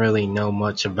Trek, didn't really know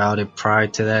much about it prior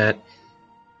to that.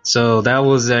 So that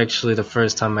was actually the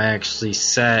first time I actually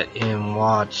sat and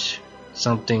watched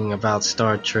something about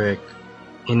Star Trek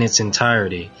in its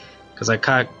entirety. Because I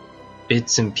caught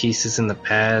bits and pieces in the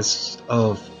past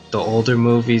of the older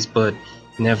movies, but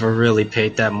never really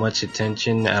paid that much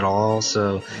attention at all.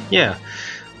 So, yeah.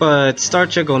 But Star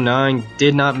Trek 09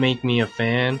 did not make me a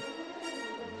fan.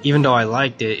 Even though I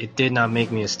liked it, it did not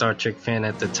make me a Star Trek fan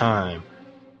at the time.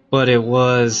 But it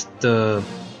was the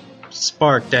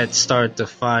spark that started the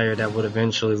fire that would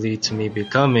eventually lead to me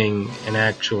becoming an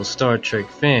actual Star Trek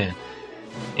fan.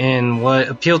 And what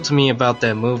appealed to me about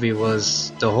that movie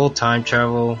was the whole time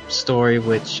travel story,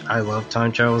 which I love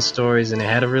time travel stories, and it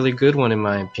had a really good one in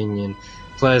my opinion.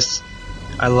 Plus,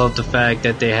 I love the fact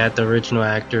that they had the original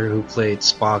actor who played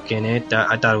Spock in it.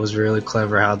 I thought it was really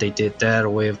clever how they did that, a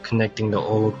way of connecting the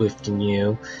old with the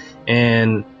new.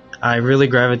 And I really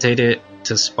gravitated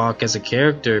to Spock as a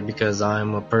character because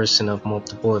I'm a person of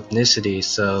multiple ethnicities,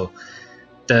 so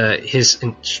his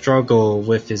struggle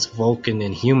with his Vulcan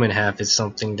and human half is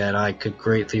something that I could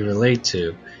greatly relate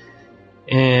to.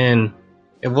 And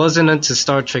it wasn't until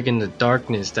Star Trek Into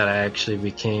Darkness that I actually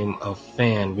became a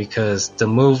fan, because the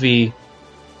movie,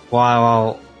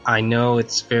 while I know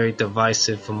it's very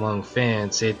divisive among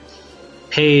fans, it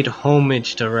paid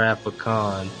homage to Wrath of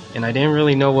Khan. And I didn't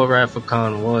really know what Wrath of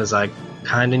Khan was. I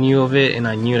kind of knew of it, and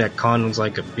I knew that Khan was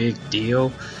like a big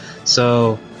deal.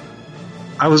 So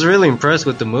I was really impressed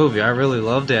with the movie. I really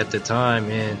loved it at the time,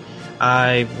 and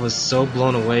I was so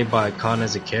blown away by Khan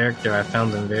as a character. I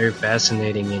found him very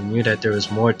fascinating and knew that there was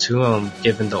more to him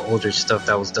given the older stuff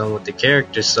that was done with the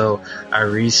character. So I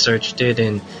researched it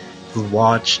and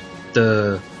watched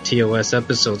the TOS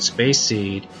episode Space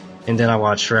Seed, and then I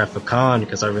watched Wrath of Khan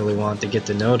because I really wanted to get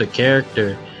to know the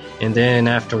character. And then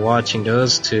after watching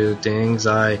those two things,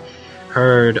 I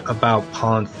heard about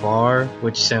Pon farr,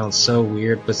 which sounds so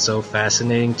weird but so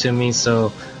fascinating to me.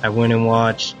 So I went and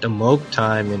watched Amok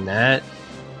Time, and that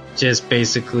just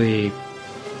basically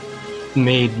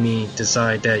made me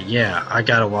decide that, yeah, I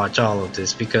gotta watch all of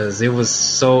this because it was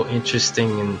so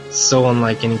interesting and so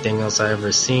unlike anything else I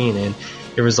ever seen. And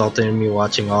it resulted in me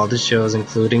watching all the shows,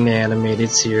 including the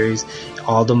animated series,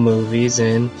 all the movies,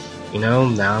 and, you know,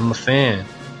 now I'm a fan.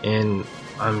 And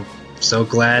I'm so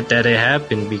glad that it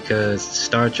happened because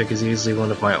Star Trek is easily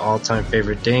one of my all-time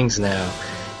favorite things now.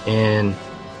 And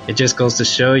it just goes to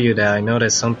show you that I know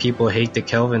that some people hate the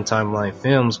Kelvin timeline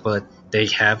films, but they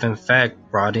have in fact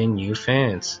brought in new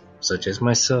fans, such as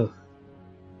myself.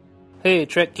 Hey,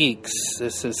 Trek Geeks.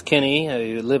 This is Kenny.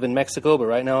 I live in Mexico, but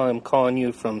right now I'm calling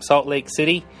you from Salt Lake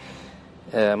City.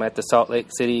 I'm at the Salt Lake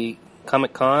City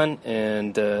Comic Con,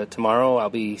 and tomorrow I'll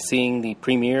be seeing the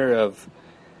premiere of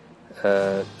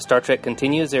Star Trek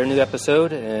Continues, their new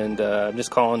episode, and I'm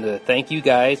just calling to thank you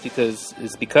guys because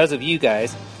it's because of you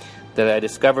guys that I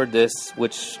discovered this,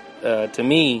 which to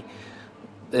me,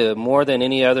 more than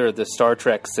any other of the Star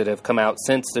Treks that have come out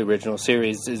since the original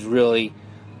series, is really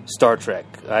Star Trek.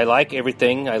 I like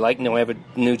everything. I like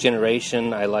New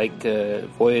Generation. I like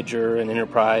Voyager and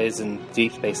Enterprise and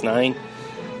Deep Space Nine,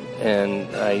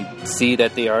 and I see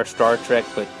that they are Star Trek,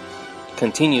 but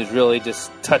Continues really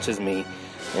just touches me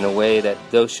in a way that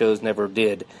those shows never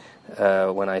did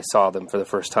when I saw them for the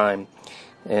first time.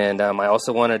 And I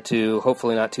also wanted to,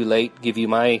 hopefully not too late, give you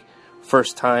my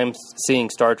first time seeing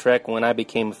Star Trek when I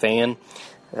became a fan.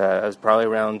 I was probably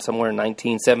around somewhere in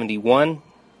 1971.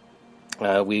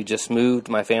 We just moved,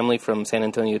 my family, from San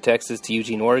Antonio, Texas to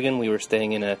Eugene, Oregon. We were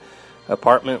staying in an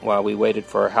apartment while we waited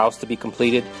for our house to be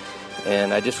completed.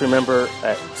 And I just remember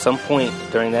at some point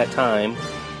during that time,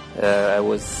 I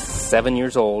was 7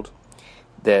 years old,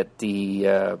 that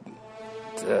the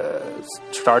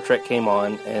Star Trek came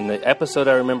on, and the episode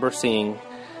I remember seeing,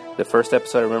 the first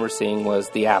episode I remember seeing was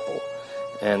The Apple.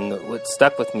 And what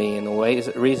stuck with me, and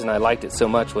the reason I liked it so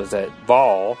much was that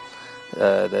Vol,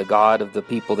 the god of the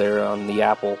people there on the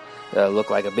Apple, looked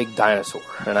like a big dinosaur,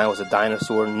 and I was a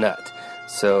dinosaur nut.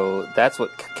 So that's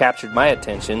what captured my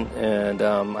attention, and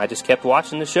I just kept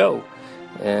watching the show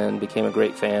and became a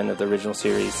great fan of the original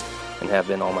series and have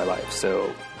been all my life.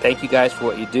 So thank you guys for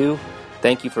what you do.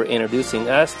 Thank you for introducing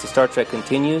us to Star Trek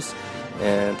Continues,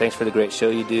 and thanks for the great show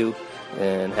you do,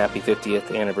 and happy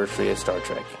 50th anniversary of Star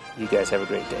Trek. You guys have a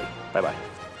great day. Bye-bye.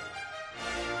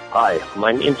 Hi,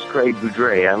 my name's Craig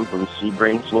Boudreaux. I'm from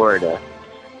Sebring, Florida.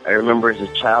 I remember as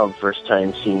a child, first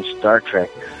time seeing Star Trek,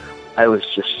 I was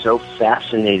just so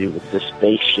fascinated with the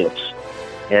spaceships,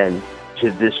 and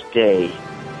to this day,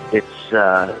 it's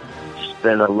just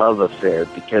been a love affair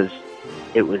because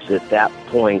it was at that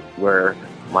point where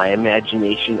my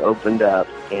imagination opened up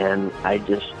and I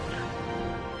just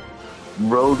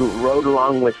rode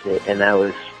along with it, and I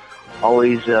was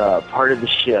always part of the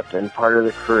ship and part of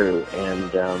the crew,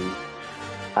 and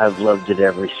I've loved it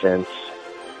ever since.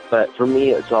 But for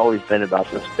me, it's always been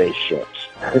about the spaceships.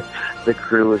 The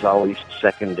crew is always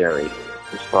secondary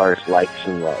as far as likes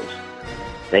and loves.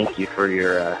 Thank you for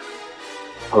your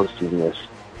hosting this.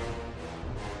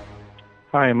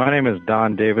 Hi, my name is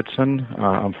Don Davidson.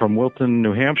 I'm from Wilton,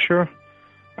 New Hampshire.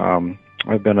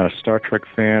 I've been a Star Trek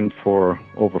fan for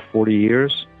over 40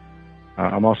 years.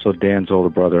 I'm also Dan's older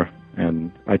brother,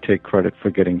 and I take credit for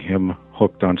getting him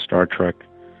hooked on Star Trek.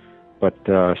 But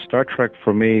Star Trek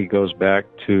for me goes back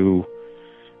to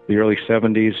the early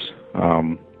 70s.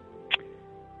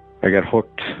 I got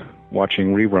hooked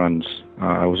watching reruns.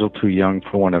 I was a little too young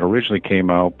for when it originally came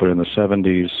out, but in the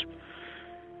 70s,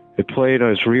 it played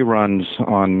as reruns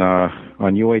on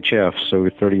UHF, so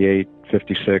 38,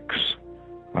 56,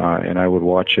 and I would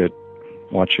watch it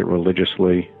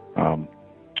religiously in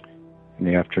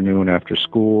the afternoon after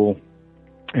school,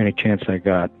 any chance I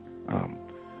got.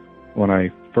 When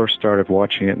I first started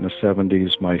watching it in the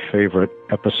 70s, my favorite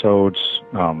episodes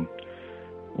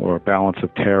were Balance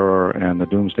of Terror and The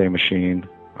Doomsday Machine.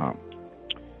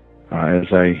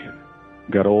 As I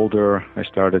got older, I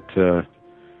started to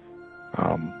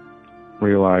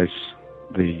realize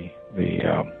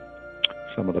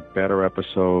some of the better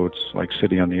episodes, like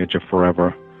City on the Edge of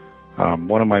Forever.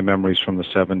 One of my memories from the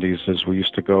 70s is we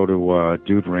used to go to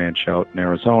Dude Ranch out in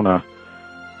Arizona.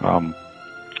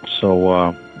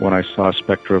 So when I saw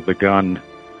Spectre of the Gun,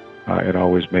 it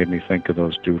always made me think of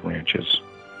those Dude Ranches.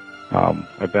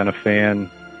 I've been a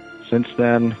fan since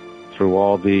then through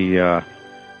all the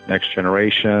Next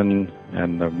Generation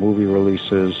and the movie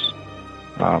releases.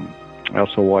 I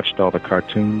also watched all the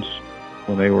cartoons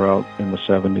when they were out in the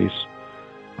 70s.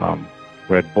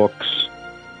 Read books.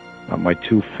 My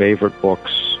two favorite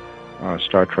books,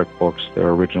 Star Trek books, their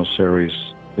original series,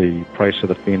 The Price of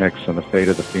the Phoenix and The Fate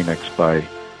of the Phoenix by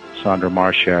Sandra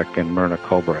Marshak and Myrna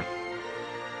Colbreth.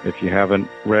 If you haven't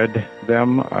read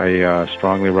them, I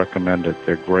strongly recommend it.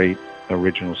 They're great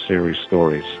original series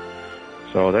stories.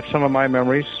 So that's some of my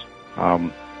memories.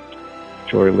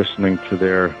 Enjoy listening to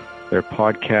their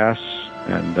podcasts,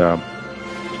 and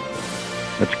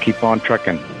let's keep on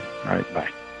trekking. All right, bye.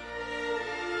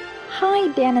 Hi,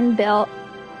 Dan and Bill.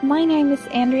 My name is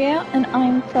Andrea, and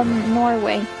I'm from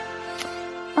Norway.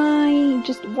 I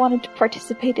just wanted to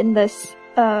participate in this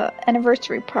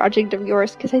anniversary project of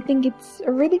yours because I think it's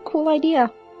a really cool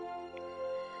idea.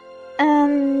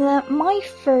 And my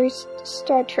first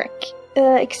Star Trek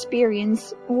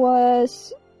experience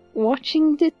was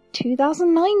watching the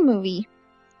 2009 movie.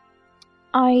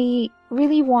 I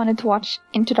really wanted to watch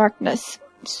Into Darkness,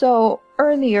 so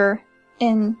earlier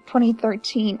in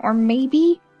 2013, or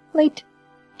maybe late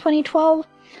 2012,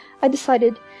 I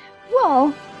decided,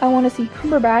 well, I want to see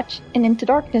Cumberbatch in Into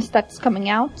Darkness that's coming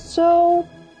out, so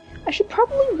I should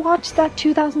probably watch that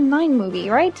 2009 movie,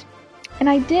 right? And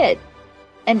I did.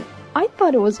 And I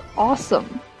thought it was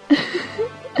awesome.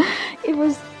 It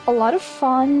was a lot of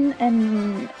fun,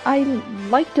 and I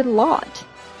liked it a lot.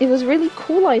 It was really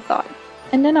cool, I thought.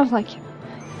 And then I was like,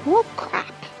 well,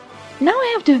 crap. Now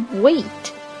I have to wait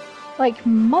like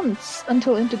months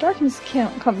until Into Darkness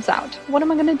comes out. What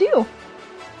am I gonna do?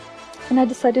 And I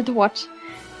decided to watch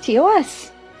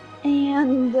TOS.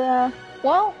 And,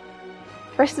 well,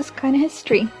 rest is kind of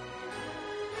history.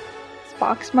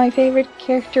 Spock's my favorite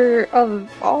character of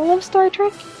all of Star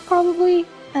Trek, probably.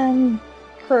 And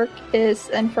Kirk is,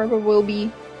 and forever will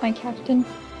be, my captain.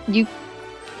 You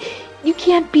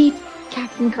can't beat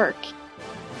Captain Kirk.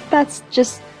 That's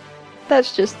just a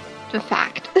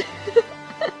fact.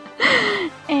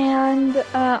 And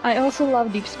I also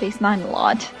love Deep Space Nine a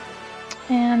lot.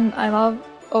 And I love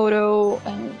Odo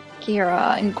and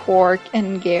Kira and Quark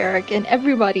and Garak and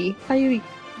everybody. I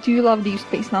do love Deep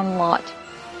Space Nine a lot.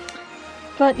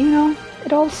 But, you know,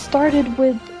 it all started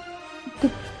with the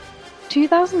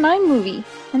 2009 movie.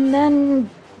 And then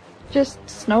just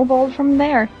snowballed from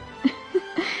there.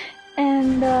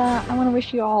 And I want to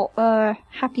wish you all a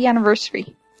happy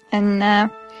anniversary.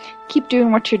 And keep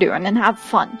doing what you're doing and have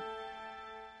fun.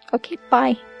 Okay,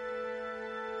 bye.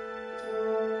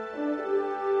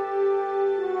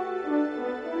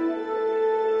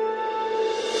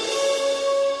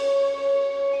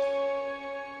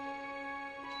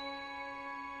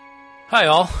 Hi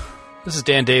all, this is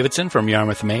Dan Davidson from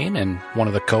Yarmouth, Maine, and one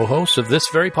of the co-hosts of this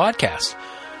very podcast.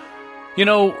 You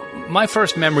know, my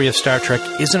first memory of Star Trek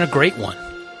isn't a great one.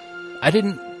 I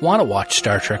didn't want to watch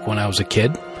Star Trek when I was a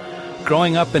kid.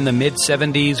 Growing up in the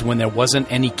mid-'70s when there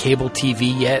wasn't any cable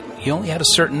TV yet, you only had a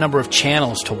certain number of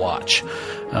channels to watch.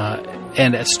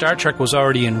 And as Star Trek was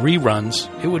already in reruns,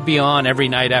 it would be on every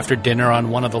night after dinner on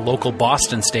one of the local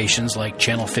Boston stations like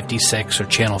Channel 56 or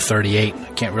Channel 38. I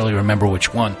can't really remember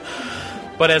which one.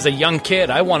 But as a young kid,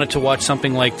 I wanted to watch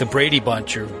something like The Brady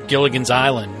Bunch or Gilligan's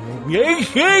Island.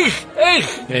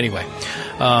 Anyway,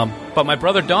 but my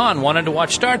brother Don wanted to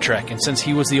watch Star Trek, and since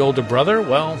he was the older brother,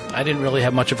 well, I didn't really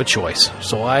have much of a choice.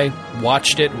 So I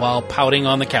watched it while pouting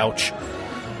on the couch.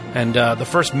 And the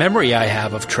first memory I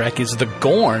have of Trek is the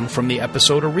Gorn from the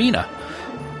episode Arena.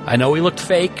 I know he looked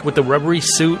fake with the rubbery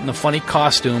suit and the funny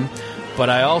costume, but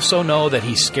I also know that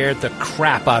he scared the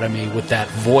crap out of me with that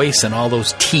voice and all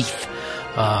those teeth.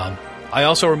 I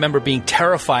also remember being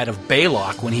terrified of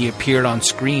Baylock when he appeared on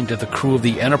screen to the crew of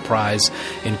the Enterprise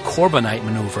in Corbomite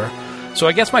maneuver, so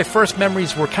I guess my first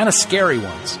memories were kind of scary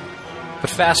ones. But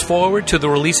fast forward to the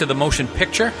release of the motion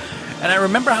picture, and I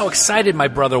remember how excited my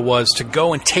brother was to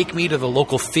go and take me to the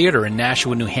local theater in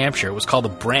Nashua, New Hampshire. It was called the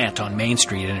Brant on Main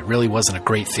Street, and it really wasn't a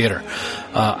great theater.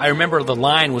 I remember the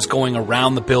line was going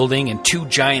around the building, and 2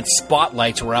 giant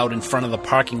spotlights were out in front of the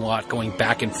parking lot going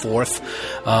back and forth.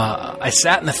 I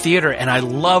sat in the theater, and I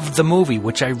loved the movie,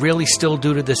 which I really still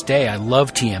do to this day. I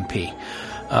love TMP.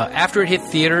 After it hit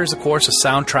theaters, of course, a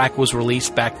soundtrack was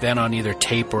released back then on either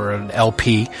tape or an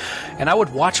LP, and I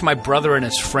would watch my brother and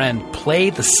his friend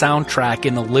play the soundtrack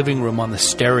in the living room on the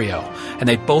stereo, and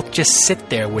they'd both just sit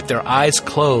there with their eyes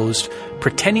closed,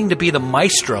 pretending to be the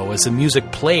maestro as the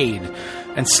music played,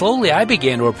 and slowly I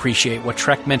began to appreciate what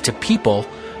Trek meant to people,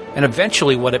 and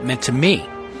eventually what it meant to me.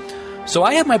 So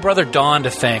I have my brother Don to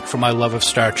thank for my love of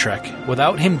Star Trek.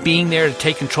 Without him being there to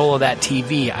take control of that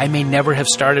TV, I may never have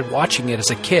started watching it as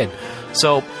a kid.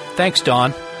 So, thanks,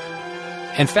 Don.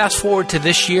 And fast forward to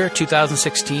this year,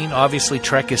 2016, obviously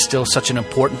Trek is still such an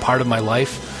important part of my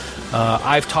life.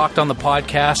 I've talked on the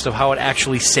podcast of how it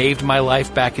actually saved my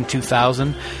life back in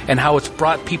 2000 and how it's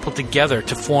brought people together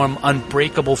to form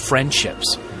unbreakable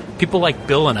friendships. People like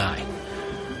Bill and I.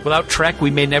 Without Trek,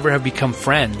 we may never have become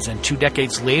friends, and 2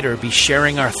 decades later be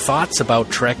sharing our thoughts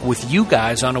about Trek with you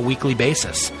guys on a weekly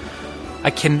basis. I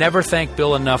can never thank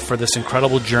Bill enough for this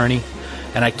incredible journey,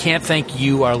 and I can't thank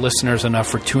you, our listeners, enough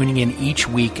for tuning in each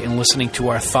week and listening to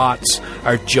our thoughts,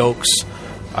 our jokes,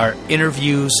 our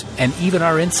interviews, and even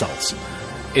our insults.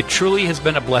 It truly has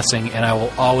been a blessing, and I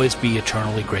will always be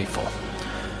eternally grateful.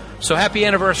 So happy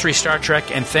anniversary, Star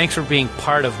Trek, and thanks for being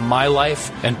part of my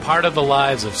life and part of the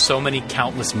lives of so many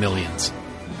countless millions.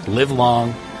 Live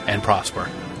long and prosper.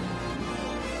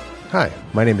 Hi,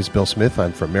 my name is Bill Smith.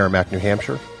 I'm from Merrimack, New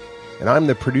Hampshire, and I'm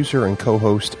the producer and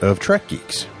co-host of Trek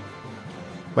Geeks.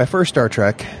 My first Star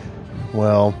Trek,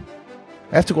 well,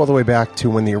 I have to go all the way back to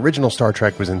when the original Star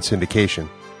Trek was in syndication.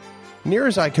 Near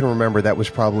as I can remember, that was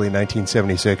probably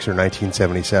 1976 or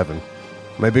 1977.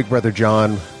 My big brother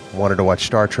John wanted to watch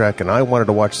Star Trek, and I wanted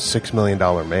to watch The $6 Million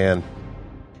Man.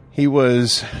 He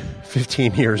was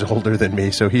 15 years older than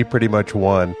me, so he pretty much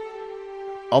won.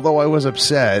 Although I was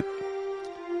upset,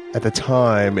 at the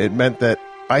time, it meant that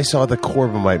I saw the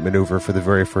Corbomite maneuver for the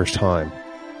very first time.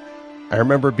 I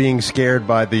remember being scared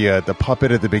by the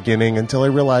puppet at the beginning until I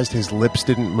realized his lips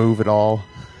didn't move at all.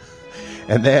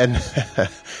 And then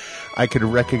I could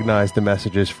recognize the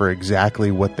messages for exactly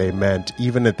what they meant,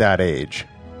 even at that age.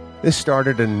 This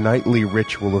started a nightly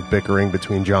ritual of bickering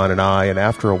between John and I, and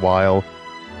after a while,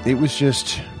 it was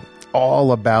just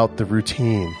all about the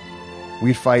routine.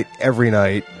 We'd fight every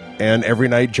night, and every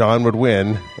night John would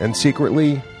win, and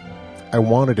secretly, I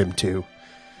wanted him to.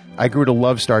 I grew to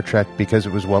love Star Trek because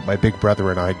it was what my big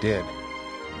brother and I did.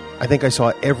 I think I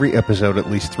saw every episode at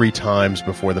least 3 times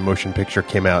before the motion picture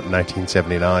came out in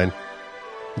 1979.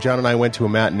 John and I went to a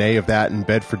matinee of that in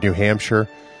Bedford, New Hampshire,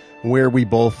 where we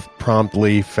both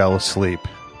promptly fell asleep.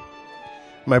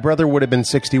 My brother would have been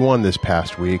 61 this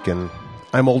past week, and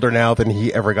I'm older now than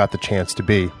he ever got the chance to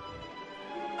be.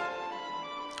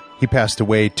 He passed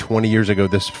away 20 years ago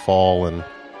this fall, and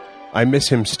I miss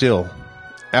him still.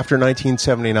 After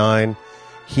 1979,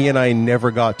 he and I never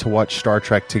got to watch Star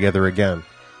Trek together again.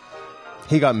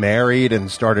 He got married and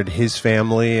started his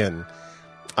family, and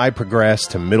I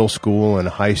progressed to middle school and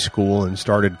high school and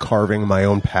started carving my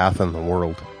own path in the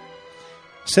world.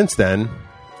 Since then,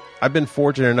 I've been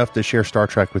fortunate enough to share Star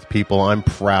Trek with people I'm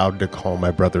proud to call my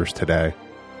brothers today.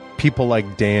 People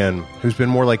like Dan, who's been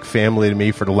more like family to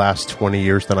me for the last 20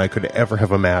 years than I could ever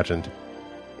have imagined.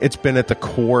 It's been at the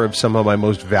core of some of my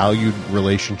most valued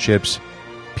relationships.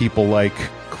 People like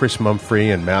Chris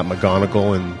Mumphrey and Matt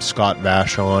McGonigal and Scott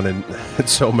Vachon and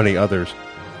so many others.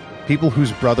 People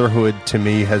whose brotherhood to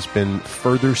me has been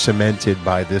further cemented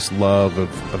by this love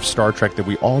of Star Trek that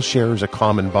we all share as a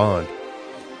common bond.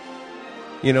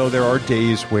 You know, there are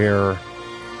days where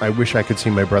I wish I could see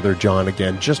my brother John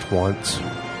again just once.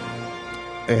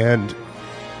 And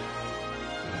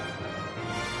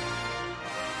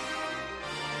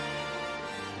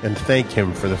thank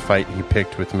him for the fight he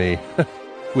picked with me,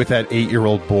 with that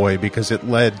 8-year-old boy, because it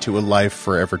led to a life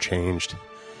forever changed.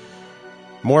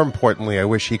 More importantly, I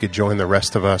wish he could join the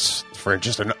rest of us for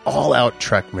just an all-out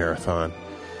Trek marathon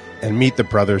and meet the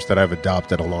brothers that I've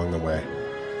adopted along the way.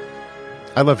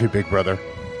 I love you, big brother,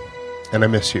 and I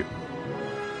miss you.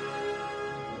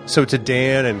 So to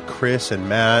Dan and Chris and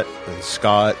Matt and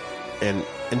Scott and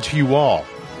to you all,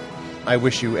 I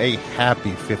wish you a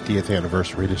happy 50th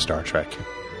anniversary to Star Trek.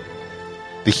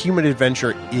 The human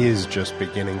adventure is just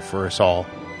beginning for us all.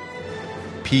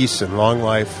 Peace and long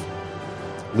life.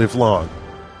 Live long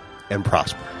and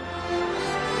prosper.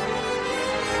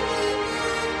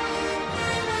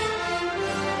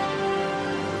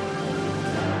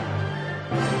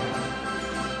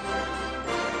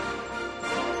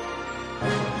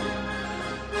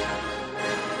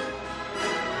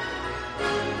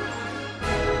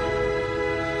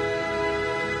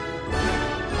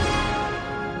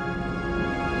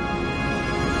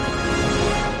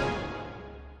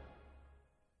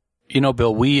 You know,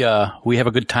 Bill, we have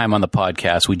a good time on the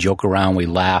podcast. We joke around, we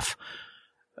laugh.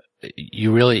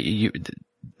 It's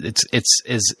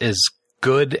as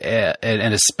good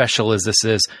and as special as this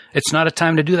is. It's not a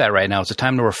time to do that right now. It's a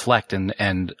time to reflect,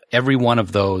 and every one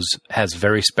of those has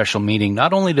very special meaning,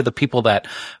 not only to the people that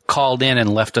called in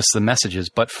and left us the messages,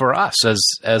 but for us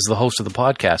as the host of the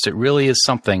podcast. It really is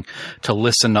something to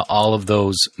listen to all of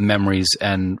those memories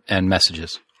and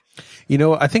messages. You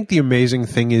know, I think the amazing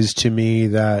thing is to me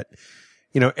that,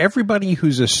 you know, everybody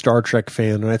who's a Star Trek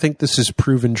fan, and I think this is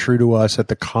proven true to us at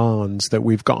the cons that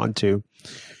we've gone to,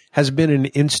 has been an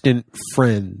instant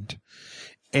friend.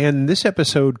 And this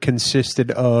episode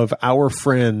consisted of our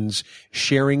friends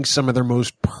sharing some of their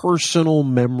most personal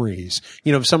memories,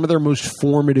 you know, of some of their most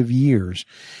formative years.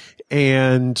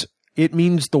 And it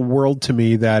means the world to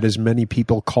me that as many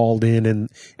people called in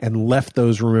and left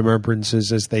those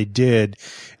remembrances as they did,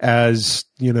 as,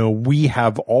 you know, we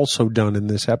have also done in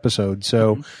this episode.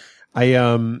 So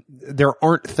there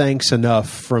aren't thanks enough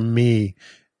from me,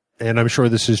 and I'm sure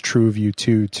this is true of you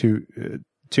too, to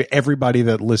everybody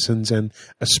that listens, and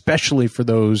especially for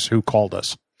those who called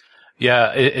us.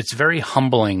 Yeah, it's very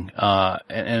humbling,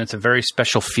 and it's a very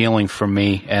special feeling for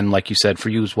me, and like you said, for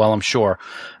you as well, I'm sure,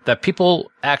 that people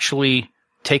actually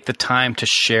take the time to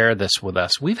share this with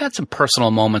us. We've had some personal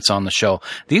moments on the show.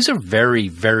 These are very,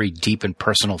 very deep and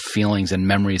personal feelings and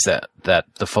memories that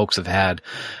the folks have had.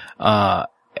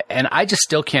 And I just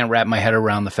still can't wrap my head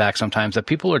around the fact sometimes that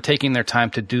people are taking their time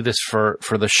to do this for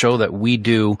the show that we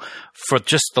do, for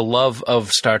just the love of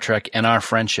Star Trek and our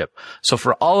friendship. So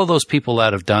for all of those people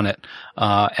that have done it,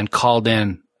 and called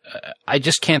in, I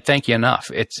just can't thank you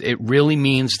enough. It really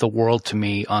means the world to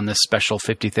me on this special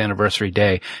 50th anniversary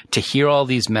day to hear all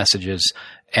these messages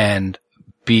and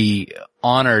be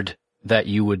honored that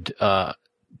you would,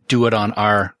 do it on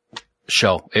our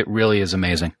show. It really is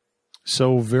amazing.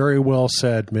 So very well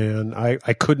said, man.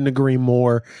 I couldn't agree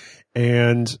more.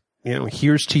 And, you know,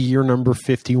 here's to year number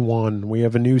 51. We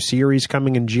have a new series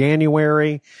coming in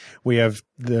January. We have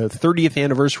the 30th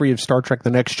anniversary of Star Trek: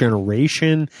 The Next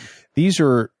Generation. These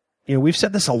are, you know, we've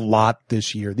said this a lot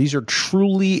this year. These are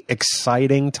truly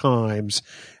exciting times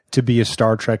to be a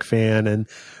Star Trek fan. And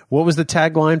what was the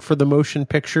tagline for the motion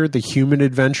picture? The human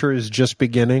adventure is just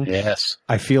beginning. Yes.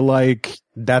 I feel like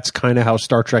that's kind of how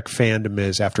Star Trek fandom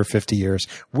is after 50 years.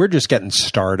 We're just getting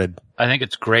started. I think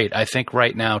it's great. I think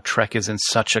right now Trek is in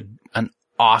such an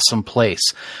awesome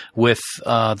place with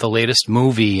the latest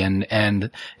movie and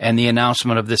the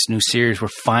announcement of this new series. We're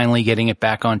finally getting it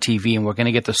back on TV, and we're going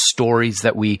to get the stories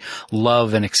that we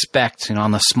love and expect, you know,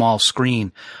 on the small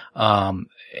screen.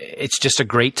 It's just a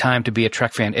great time to be a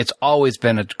Trek fan. It's always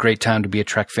been a great time to be a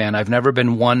Trek fan. I've never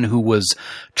been one who was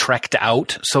Trekked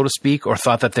out, so to speak, or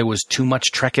thought that there was too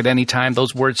much Trek at any time.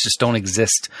 Those words just don't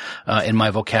exist in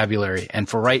my vocabulary. And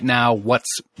for right now, what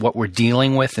we're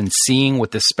dealing with and seeing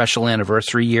with this special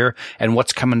anniversary year and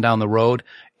what's coming down the road,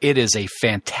 it is a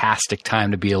fantastic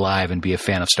time to be alive and be a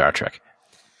fan of Star Trek.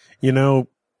 You know,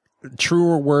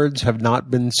 truer words have not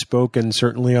been spoken,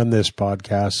 certainly on this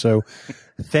podcast. So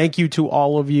thank you to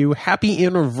all of you. Happy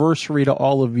anniversary to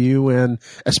all of you, and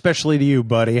especially to you,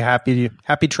 buddy.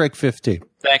 Happy Trek 50.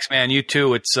 Thanks, man. You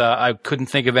too. It's I couldn't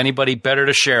think of anybody better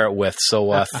to share it with.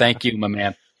 So thank you, my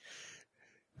man.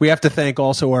 We have to thank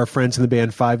also our friends in the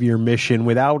band 5 Year Mission,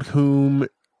 without whom,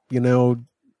 you know,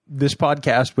 this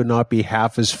podcast would not be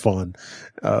half as fun.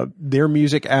 Their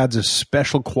music adds a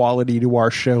special quality to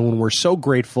our show, and we're so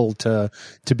grateful to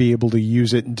be able to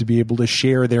use it and to be able to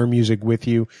share their music with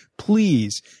you.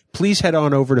 Please head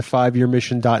on over to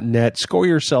 5yearmission.net, score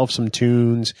yourself some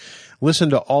tunes, listen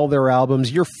to all their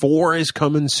albums. Year 4 is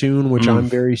coming soon, which I'm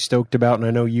very stoked about, and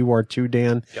I know you are too,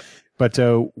 Dan. Yep. But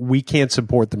we can't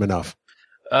support them enough.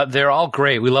 They're all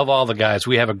great. We love all the guys.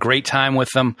 We have a great time with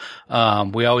them.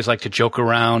 We always like to joke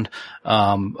around.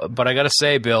 But I got to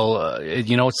say, Bill,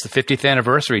 you know, it's the 50th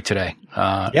anniversary today.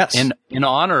 Yes. In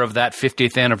honor of that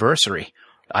 50th anniversary,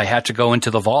 I had to go into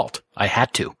the vault. I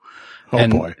had to. Oh,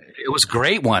 boy. It was a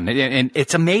great one. And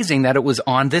it's amazing that it was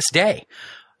on this day.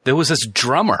 There was this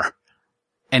drummer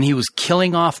and he was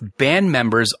killing off band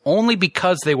members only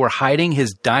because they were hiding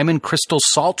his diamond crystal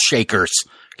salt shakers.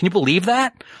 Can you believe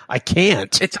that? I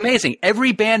can't. It's amazing.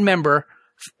 Every band member,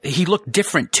 he looked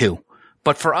different too.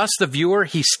 But for us, the viewer,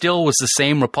 he still was the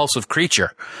same repulsive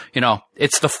creature. You know,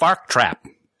 it's the fart trap.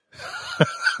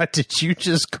 Did you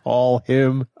just call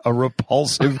him a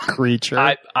repulsive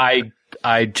creature? I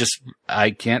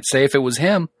can't say if it was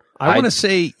him. I want to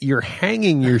say you're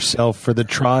hanging yourself for the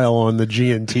trial on the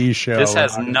G&T show. This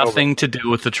has nothing to do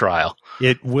with the trial.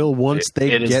 It will once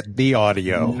they get the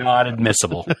audio. Not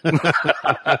admissible.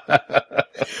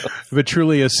 But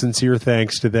truly a sincere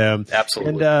thanks to them.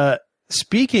 Absolutely. And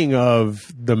speaking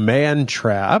of the Man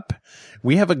Trap,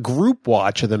 we have a group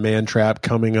watch of the Man Trap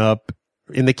coming up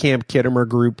in the Camp Kittimer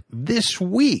group this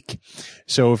week.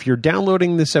 So if you're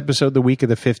downloading this episode the week of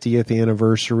the 50th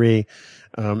anniversary,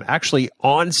 actually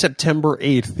on September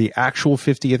 8th, the actual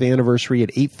 50th anniversary at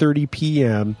 8:30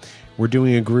 p.m., we're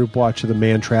doing a group watch of the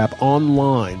Man Trap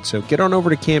online. So get on over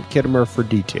to Camp Kittimer for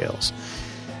details.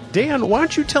 Dan, why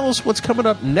don't you tell us what's coming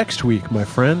up next week, my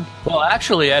friend? Well,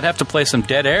 actually, I'd have to play some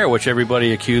Dead Air, which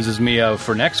everybody accuses me of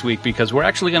for next week, because we're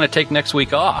actually going to take next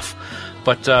week off.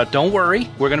 But don't worry,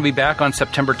 we're going to be back on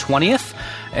September 20th.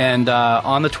 And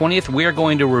on the 20th, we are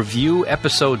going to review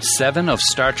Episode 7 of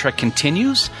Star Trek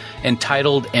Continues,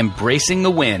 entitled Embracing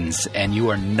the Winds. And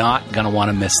you are not going to want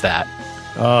to miss that.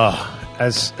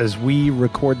 As we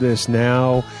record this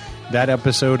now, that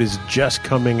episode is just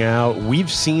coming out.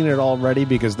 We've seen it already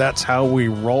because that's how we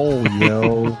roll,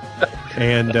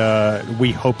 And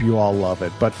we hope you all love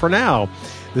it. But for now,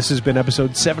 this has been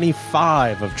episode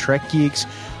 75 of Trek Geeks.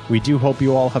 We do hope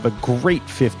you all have a great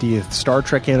 50th Star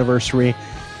Trek anniversary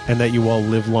and that you all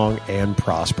live long and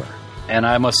prosper. And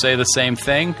I must say the same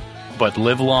thing, but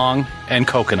live long and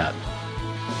coconut.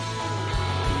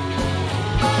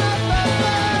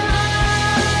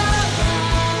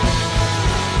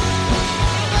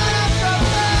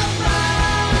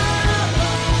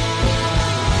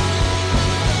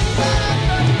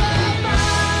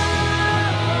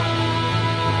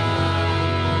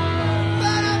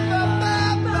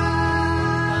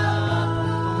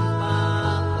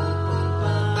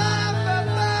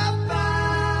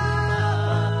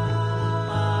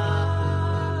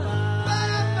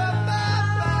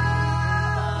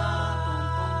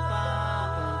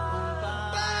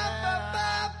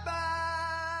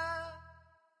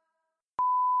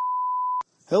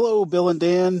 Hello, Bill and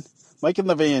Dan. Mike in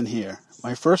the van here.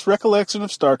 My first recollection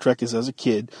of Star Trek is as a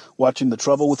kid watching The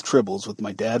Trouble with Tribbles with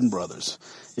my dad and brothers.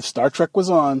 If Star Trek was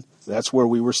on, that's where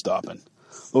we were stopping.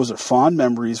 Those are fond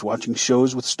memories watching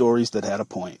shows with stories that had a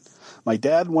point. My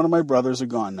dad and one of my brothers are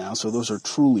gone now, so those are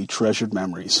truly treasured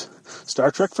memories.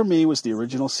 Star Trek for me was the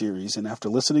original series, and after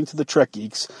listening to the Trek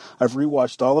Geeks, I've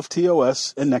rewatched all of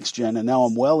TOS and Next Gen, and now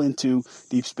I'm well into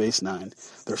Deep Space Nine.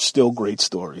 They're still great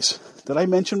stories. Did I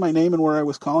mention my name and where I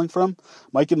was calling from?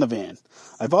 Mike in the van.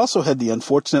 I've also had the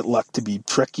unfortunate luck to be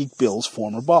Trek Geek Bill's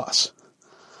former boss.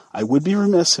 I would be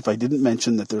remiss if I didn't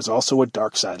mention that there's also a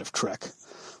dark side of Trek.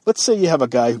 Let's say you have a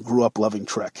guy who grew up loving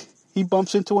Trek. He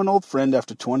bumps into an old friend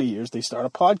after 20 years. They start a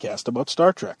podcast about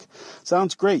Star Trek.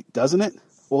 Sounds great, doesn't it?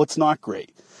 Well, it's not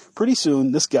great. Pretty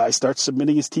soon, this guy starts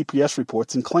submitting his TPS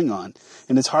reports in Klingon,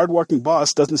 and his hard-working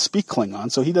boss doesn't speak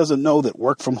Klingon, so he doesn't know that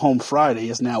Work From Home Friday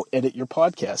is now Edit Your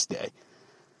Podcast Day.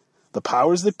 The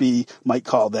powers that be might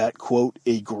call that, quote,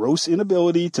 a gross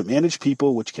inability to manage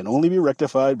people which can only be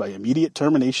rectified by immediate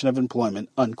termination of employment,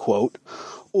 unquote,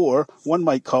 or one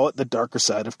might call it the darker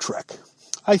side of Trek.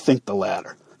 I think the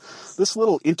latter. This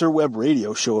little interweb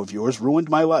radio show of yours ruined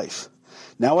my life.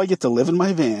 Now I get to live in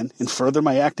my van and further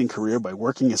my acting career by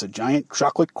working as a giant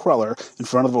chocolate cruller in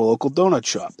front of a local donut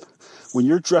shop. When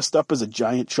you're dressed up as a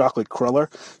giant chocolate cruller,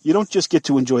 you don't just get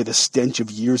to enjoy the stench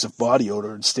of years of body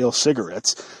odor and stale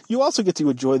cigarettes. You also get to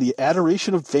enjoy the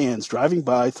adoration of vans driving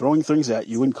by, throwing things at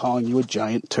you, and calling you a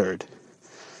giant turd.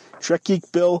 Trek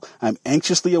Geek Bill, I'm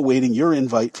anxiously awaiting your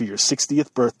invite for your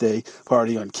 60th birthday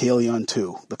party on Kalion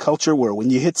 2, the culture where when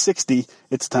you hit 60,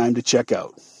 it's time to check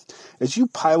out. As you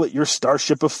pilot your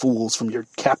starship of fools from your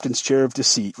captain's chair of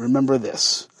deceit, remember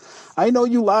this. I know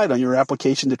you lied on your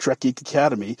application to Trek Geek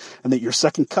Academy and that your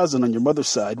second cousin on your mother's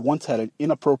side once had an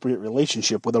inappropriate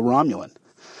relationship with a Romulan.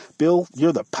 Bill,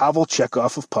 you're the Pavel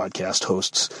Chekhov of podcast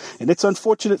hosts, and it's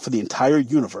unfortunate for the entire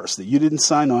universe that you didn't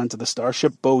sign on to the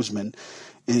Starship Bozeman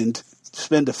and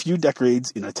spend a few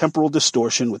decades in a temporal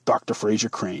distortion with Dr. Fraser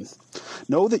Crane.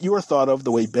 Know that you are thought of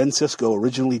the way Ben Sisko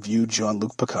originally viewed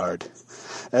Jean-Luc Picard.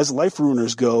 As life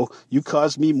ruiners go, you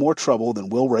caused me more trouble than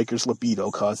Will Riker's libido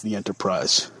caused the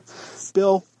Enterprise.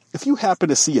 Bill, If you happen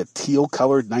to see a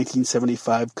teal-colored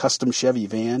 1975 custom Chevy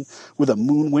van with a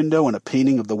moon window and a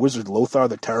painting of the wizard Lothar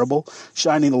the Terrible,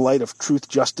 shining the light of truth,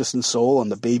 justice, and soul on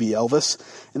the baby Elvis,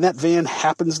 and that van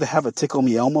happens to have a Tickle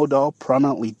Me Elmo doll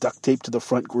prominently duct-taped to the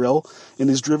front grille and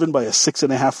is driven by a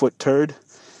 6.5-foot turd,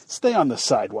 stay on the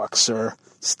sidewalk, sir.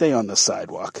 Stay on the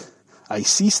sidewalk. I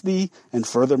cease thee, and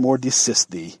furthermore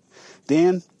desist thee.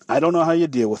 Dan, I don't know how you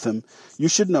deal with him. You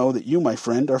should know that you, my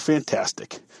friend, are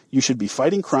fantastic. You should be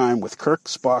fighting crime with Kirk,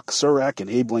 Spock, Surak, and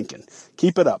Abe Lincoln.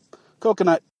 Keep it up.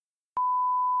 Coconut.